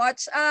you so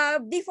much.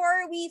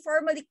 Before we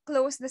formally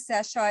close the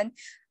session,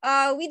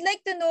 we'd like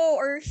to know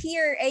or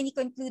hear any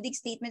concluding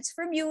statements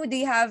from you. Do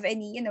you have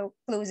any,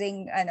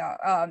 closing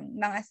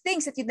mga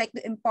things that you'd like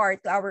to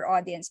impart to our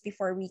audience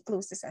before we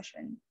close the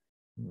session?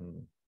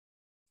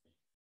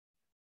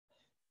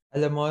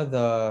 Alam mo,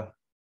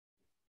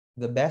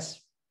 the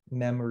best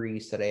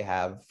memories that I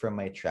have from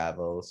my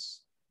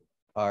travels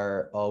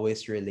are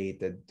always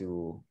related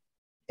to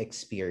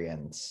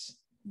experience.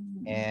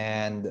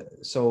 And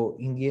so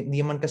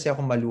hindi man kasi ako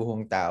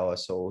maluhong tao,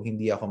 so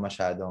hindi ako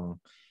masyadong,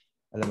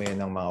 alam mo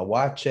yun, ng mga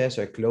watches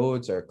or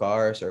clothes or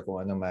cars or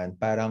kung ano man.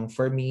 Parang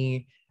for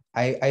me,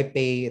 I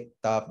pay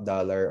top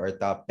dollar or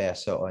top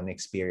peso on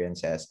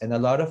experiences, and a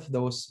lot of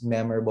those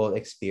memorable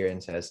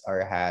experiences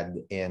are had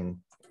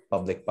in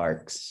public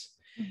parks.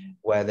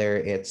 Whether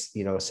it's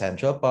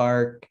Central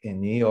Park in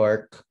New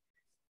York.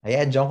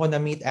 Ayan, diyan ko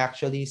na-meet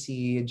actually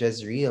si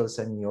Jezreel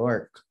sa New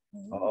York.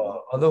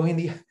 Although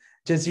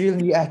Jezreel,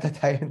 hindi ata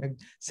tayo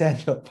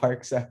nag-Central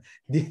Park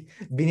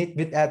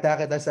binitbit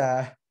ata kita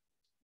sa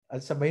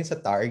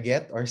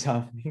Target or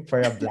something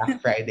for a Black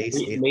Friday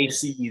sale.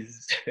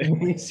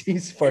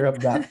 Macy's for a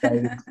Black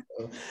Friday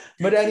sale.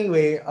 But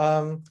anyway,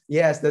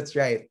 yes, that's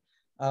right.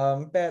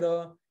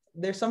 Pero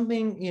there's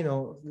something,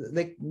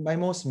 like my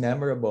most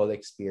memorable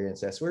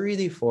experiences were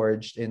really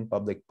forged in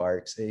public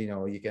parks.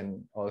 You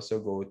can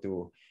also go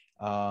to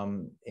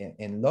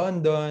in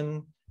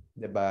London,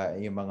 'Diba?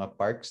 Yung mga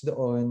parks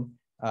doon,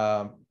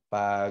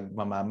 pag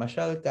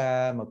mamamasyal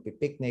ka,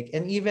 magpipiknik,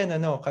 and even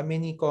kami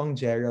ni Kong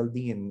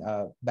Geraldine,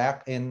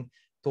 back in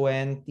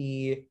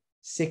 2016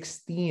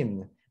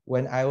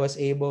 when I was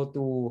able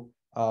to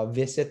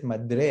visit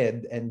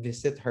Madrid and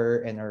visit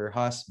her and her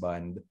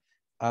husband.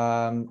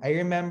 I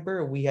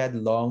remember we had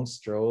long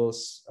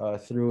strolls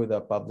through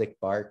the public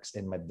parks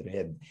in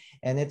Madrid.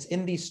 And it's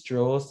in these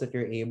strolls that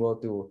you're able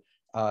to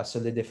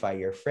solidify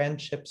your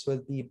friendships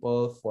with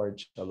people,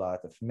 forge a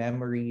lot of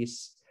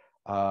memories,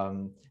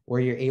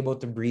 where you're able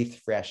to breathe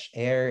fresh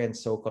air and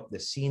soak up the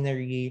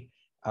scenery.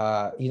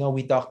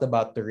 We talked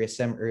about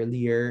tourism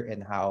earlier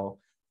and how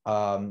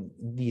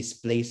these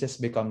places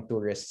become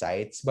tourist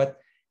sites,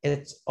 but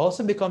it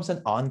also becomes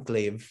an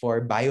enclave for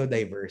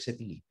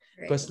biodiversity.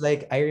 Because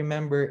like I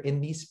remember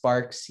in these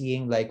parks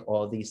seeing like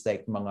all these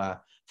like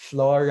mga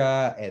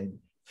flora and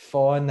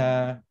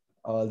fauna,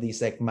 all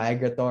these like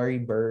migratory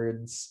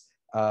birds,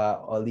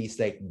 all these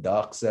like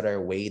ducks that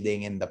are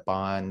wading in the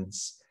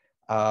ponds.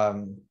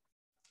 And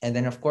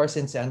then of course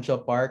in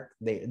Central Park,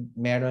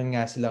 meron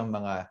nga silang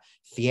mga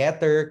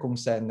theater kung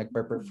saan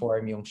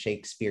nagpe-perform yung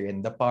Shakespeare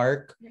in the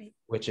park,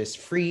 which is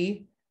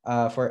free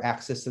for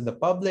access to the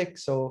public.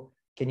 So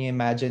can you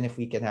imagine if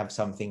we can have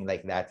something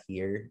like that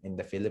here in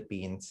the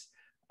Philippines?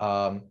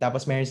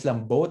 Tapos meron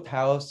silang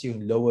boathouse,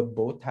 yung Loeb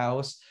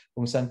Boathouse,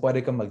 kung saan pwede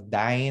ka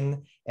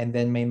mag-dine, and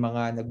then may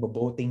mga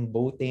nagbo-boating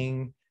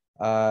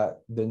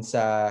dun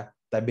sa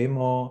tabi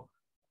mo,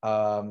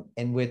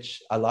 in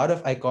which a lot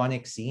of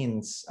iconic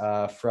scenes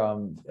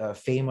from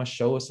famous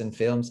shows and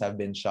films have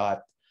been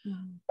shot.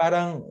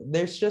 Parang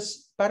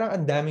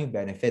ang daming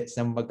benefits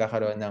ng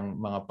magkakaroon ng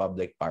mga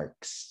public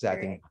parks sa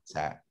ating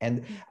bansa.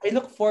 And I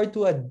look forward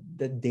to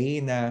the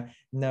day na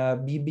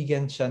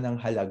bibigyan siya ng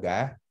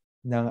halaga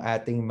ng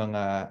ating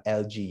mga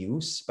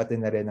LGUs, pati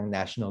na rin ng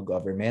national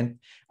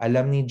government.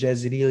 Alam ni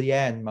Jezreel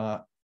yan,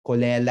 mga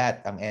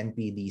kulelat ang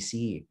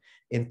NPDC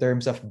in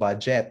terms of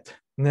budget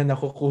na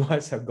nakukuha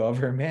sa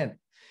government.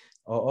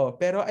 Oo,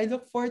 pero I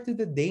look forward to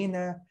the day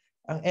na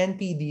ang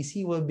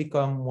NPDC will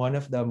become one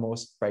of the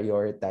most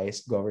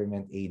prioritized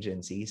government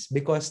agencies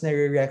because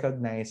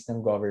nare-recognize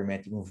ng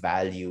government yung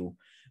value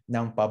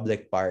ng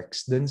public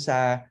parks dun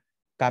sa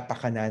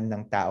kapakanan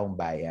ng taong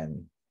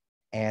bayan.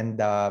 And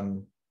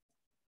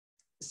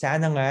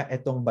sana nga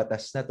itong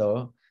batas na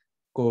to,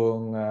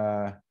 kung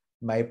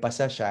may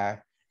pasa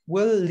siya,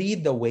 will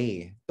lead the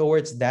way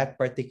towards that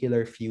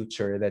particular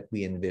future that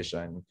we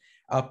envision.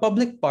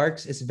 Public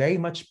parks is very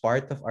much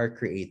part of our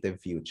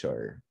creative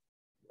future.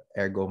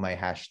 Ergo my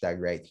hashtag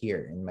right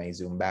here in my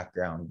Zoom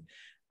background.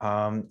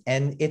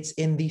 And it's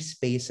in these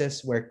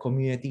spaces where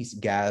communities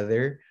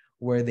gather,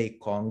 where they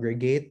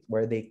congregate,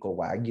 where they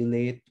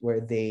coagulate,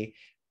 where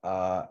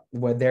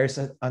there's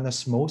an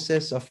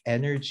osmosis of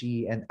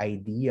energy and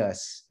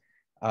ideas.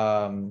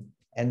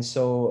 And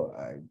so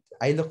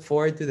I look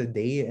forward to the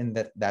day and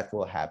that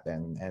will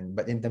happen.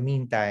 But in the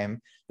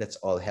meantime, let's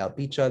all help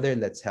each other.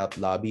 Let's help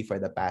lobby for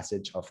the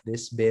passage of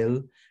this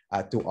bill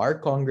to our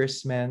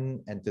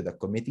congressmen and to the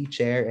committee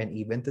chair and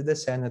even to the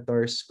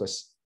senators,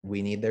 because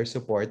we need their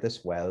support as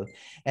well.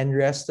 And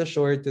rest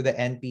assured to the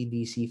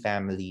NPDC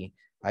family,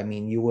 I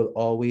mean, you will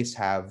always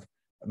have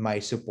my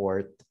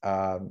support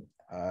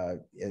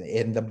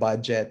in the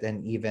budget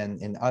and even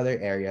in other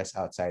areas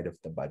outside of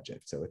the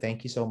budget. So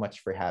thank you so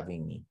much for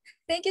having me.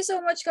 Thank you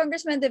so much,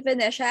 Congressman De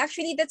Venecia.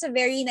 Actually, that's a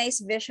very nice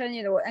vision,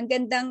 Ang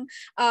gandang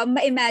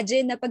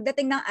ma-imagine na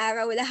pagdating ng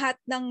araw, lahat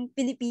ng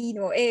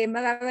Pilipino,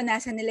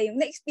 mararanasan nila yung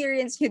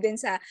na-experience nyo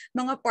din sa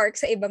mga park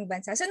sa ibang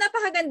bansa. So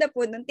napakaganda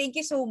po nun. Thank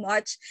you so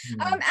much.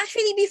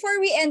 Actually, before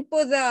we end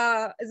po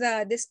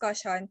the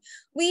discussion,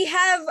 we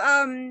have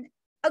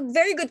a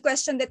very good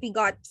question that we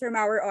got from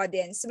our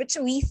audience, which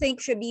we think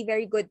should be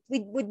very good,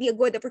 would be a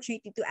good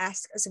opportunity to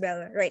ask as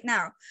well right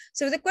now.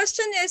 So the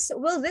question is,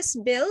 will this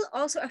bill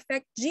also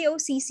affect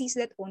GOCCs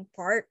that own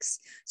parks?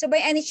 So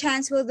by any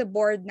chance, will the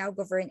board now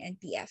govern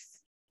NPF?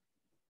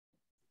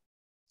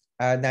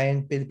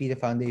 Nayan Pilipino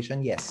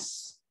Foundation,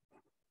 yes.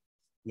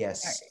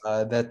 Yes,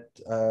 that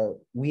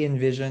we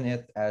envision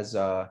it as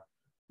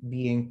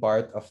being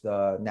part of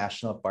the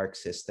national park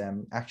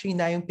system. Actually,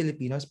 Nayong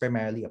Pilipino is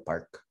primarily a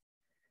park.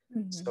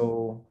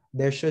 So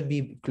there should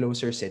be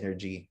closer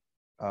synergy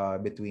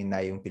between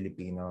Nayong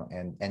Pilipino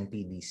and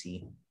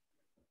NPDC.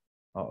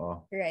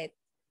 Oo. Right.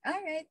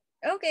 All right.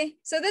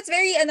 Okay. So that's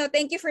very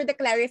thank you for the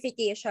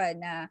clarification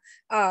na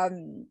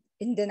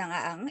hindi na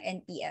nga ang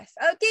NPF.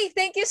 Okay,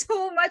 thank you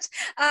so much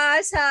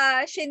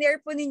sa share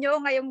po ninyo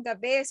ngayong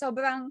gabi.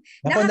 Sobrang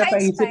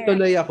napaisip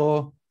tuloy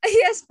ako.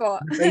 Yes po.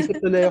 Napaisip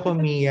tuloy ako,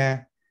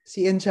 Mia.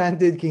 Si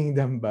Enchanted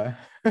Kingdom ba?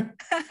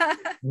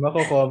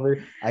 Mako-cover.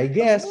 I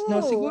guess.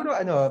 No, siguro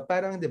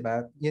parang 'di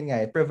ba? Yun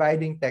nga,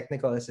 providing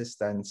technical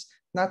assistance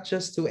not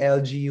just to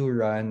LGU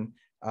run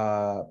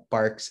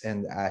parks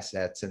and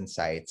assets and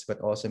sites, but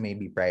also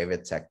maybe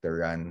private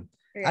sector run.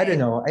 Right. I don't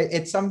know.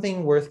 It's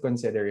something worth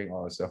considering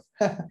also.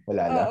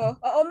 Wala lang.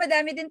 Oo,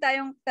 madami din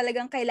tayong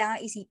talagang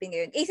kailangang isipin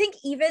ngayon. I think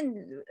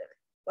even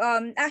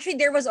actually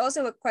there was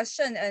also a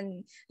question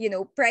on,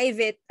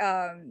 private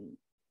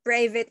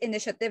private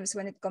initiatives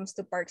when it comes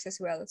to parks as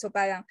well. So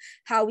parang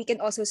how we can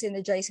also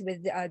synergize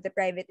with the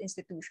private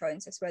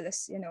institutions as well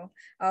as,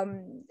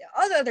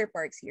 all the other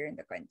parks here in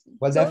the country.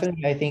 Well, So,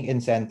 definitely, I think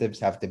incentives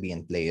have to be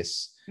in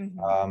place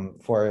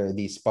for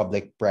these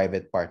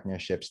public-private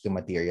partnerships to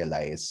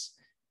materialize.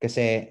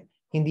 Kasi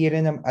hindi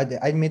rin,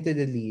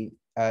 admittedly,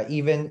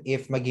 even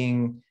if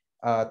maging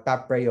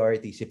top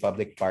priority si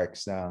public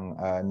parks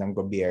ng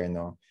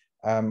gobyerno,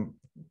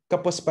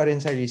 kapos pa rin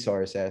sa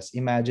resources.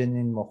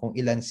 Imagine mo kung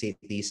ilan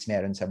cities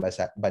meron sa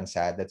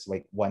bansa. That's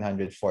like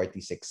 146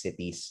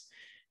 cities.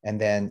 And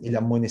then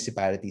ilang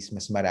municipalities,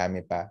 mas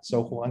marami pa.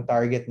 So kung ang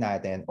target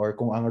natin or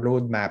kung ang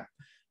roadmap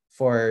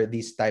for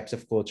these types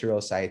of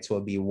cultural sites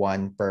will be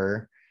one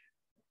per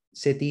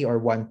city or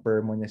one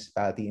per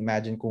municipality,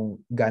 imagine kung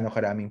gaano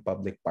karaming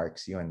public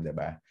parks yun,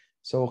 diba?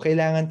 So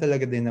kailangan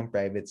talaga din ng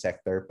private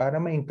sector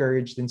para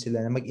ma-encourage din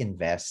sila na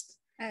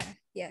mag-invest.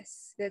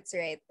 Yes, that's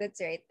right. That's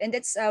right. And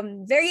that's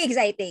very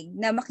exciting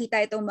na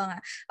makita itong mga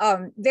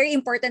very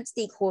important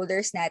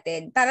stakeholders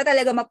natin para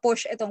talaga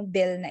ma-push itong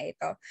bill na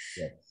ito.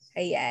 Yes.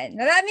 Ayan.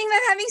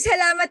 Maraming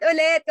salamat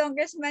ulit,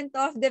 Congressman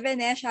Tof de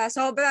Venecia.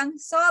 Sobrang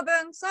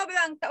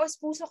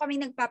taos-puso kami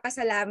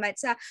nagpapasalamat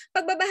sa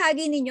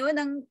pagbabahagi ninyo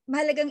ng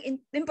mahalagang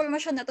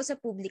impormasyon na to sa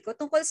publiko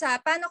tungkol sa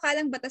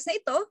panukalang batas na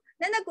ito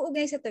na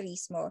nag-uugnay sa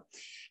turismo.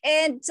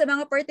 And sa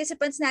mga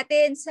participants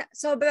natin,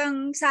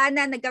 sobrang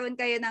sana nagkaroon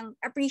kayo ng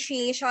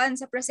appreciation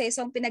sa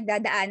prosesong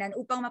pinagdadaanan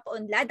upang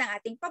mapaunlad ang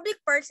ating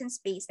public parks and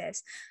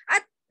spaces.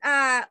 At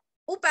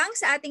upang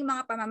sa ating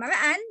mga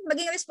pamamaraan,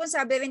 maging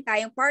responsable rin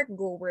tayong park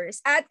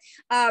goers. At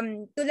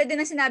tulad din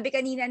ng sinabi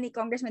kanina ni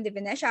Congressman de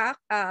Venecia,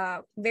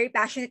 very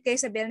passionate kayo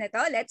sa bill nito.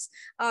 Let's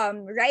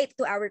write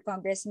to our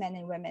congressmen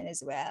and women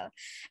as well.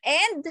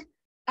 And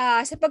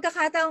sa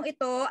pagkakataong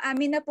ito,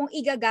 amin na pong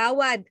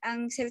igagawad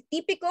ang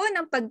sertipiko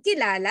ng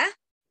pagkilala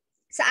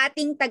sa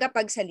ating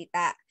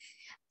tagapagsalita.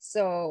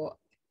 So,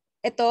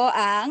 ito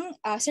ang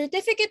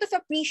Certificate of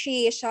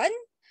Appreciation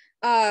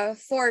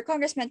for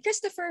Congressman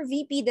Christopher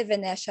VP de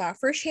Venecia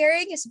for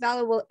sharing his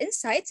valuable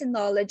insights and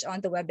knowledge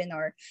on the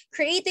webinar,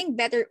 Creating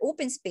Better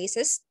Open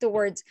Spaces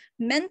Towards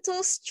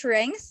Mental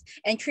Strength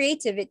and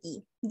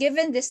Creativity,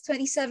 given this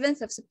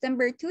 27th of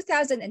September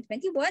 2021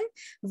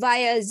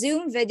 via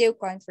Zoom video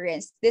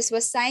conference. This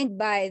was signed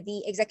by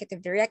the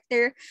Executive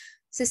Director,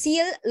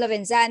 Cecile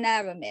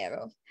Lovenzana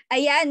Romero.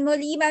 Ayan,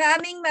 muli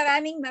maraming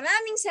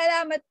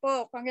salamat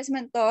po,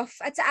 Congressman Tof,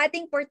 at sa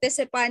ating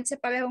participants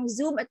sa parehong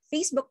Zoom at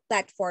Facebook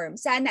platform.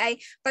 Sana ay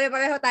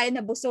pare-pareho tayo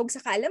nabusog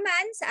sa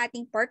kaalaman sa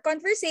ating Park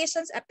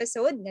Conversations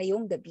episode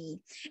ngayong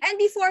gabi.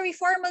 And before we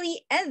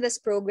formally end this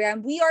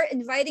program, we are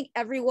inviting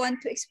everyone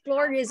to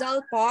explore Rizal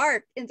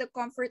Park in the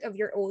comfort of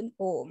your own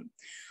home.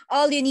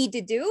 All you need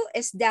to do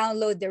is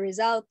download the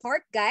Rizal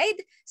Park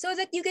Guide so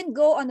that you can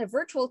go on a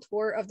virtual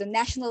tour of the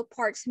National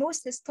Park's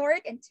most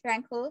historic and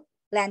tranquil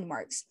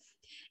landmarks.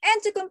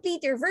 And to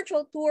complete your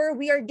virtual tour,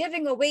 we are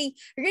giving away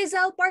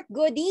Rizal Park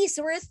goodies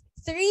worth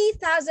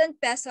 3,000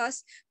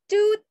 pesos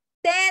to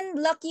 10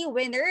 lucky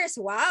winners.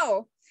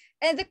 Wow!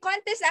 And the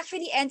contest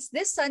actually ends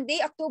this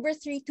Sunday, October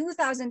 3,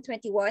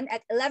 2021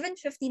 at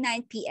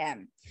 11:59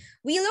 p.m.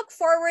 We look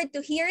forward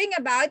to hearing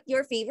about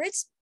your favorite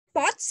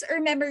spots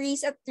or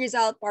memories at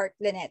Rizal Park,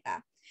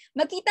 Luneta.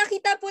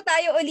 Magkita-kita po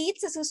tayo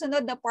ulit sa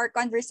susunod na Park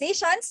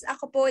Conversations.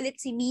 Ako po ulit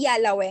si Mia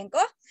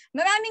Lawenko.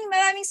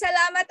 Maraming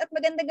salamat at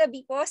magandang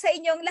gabi po sa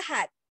inyong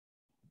lahat.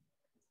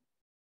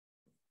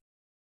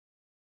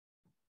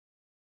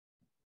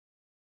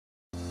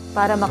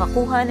 Para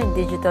makakuha ng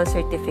digital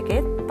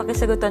certificate,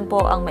 pakisagutan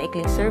po ang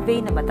maikling survey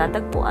na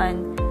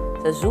matatagpuan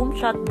sa Zoom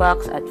chat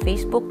box at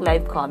Facebook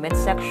live comment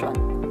section.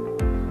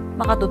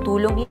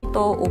 Makatutulong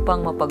ito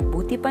upang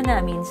mapagbuti pa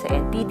namin sa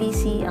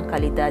NPDC ang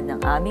kalidad ng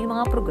aming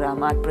mga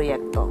programa at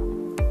proyekto.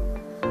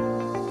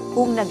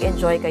 Kung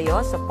nag-enjoy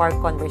kayo sa Park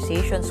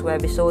Conversations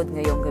webisode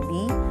ngayong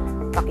gabi,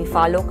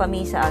 paki-follow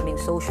kami sa aming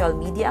social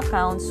media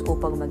accounts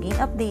upang maging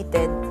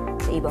updated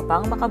sa iba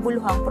pang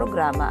makabuluhang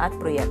programa at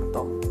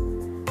proyekto.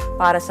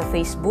 Para sa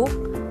Facebook,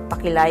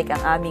 paki-like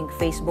ang aming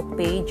Facebook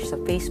page sa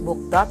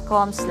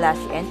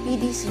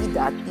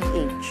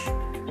facebook.com/npdc.ph.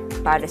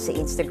 Para sa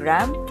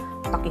Instagram,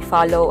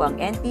 paki-follow ang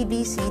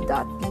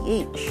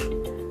npdc.ph.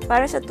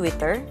 Para sa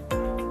Twitter,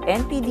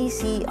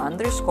 npdc_ph.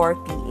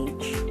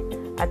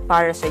 At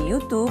para sa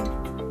YouTube,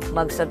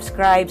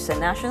 mag-subscribe sa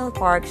National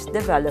Parks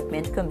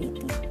Development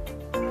Committee.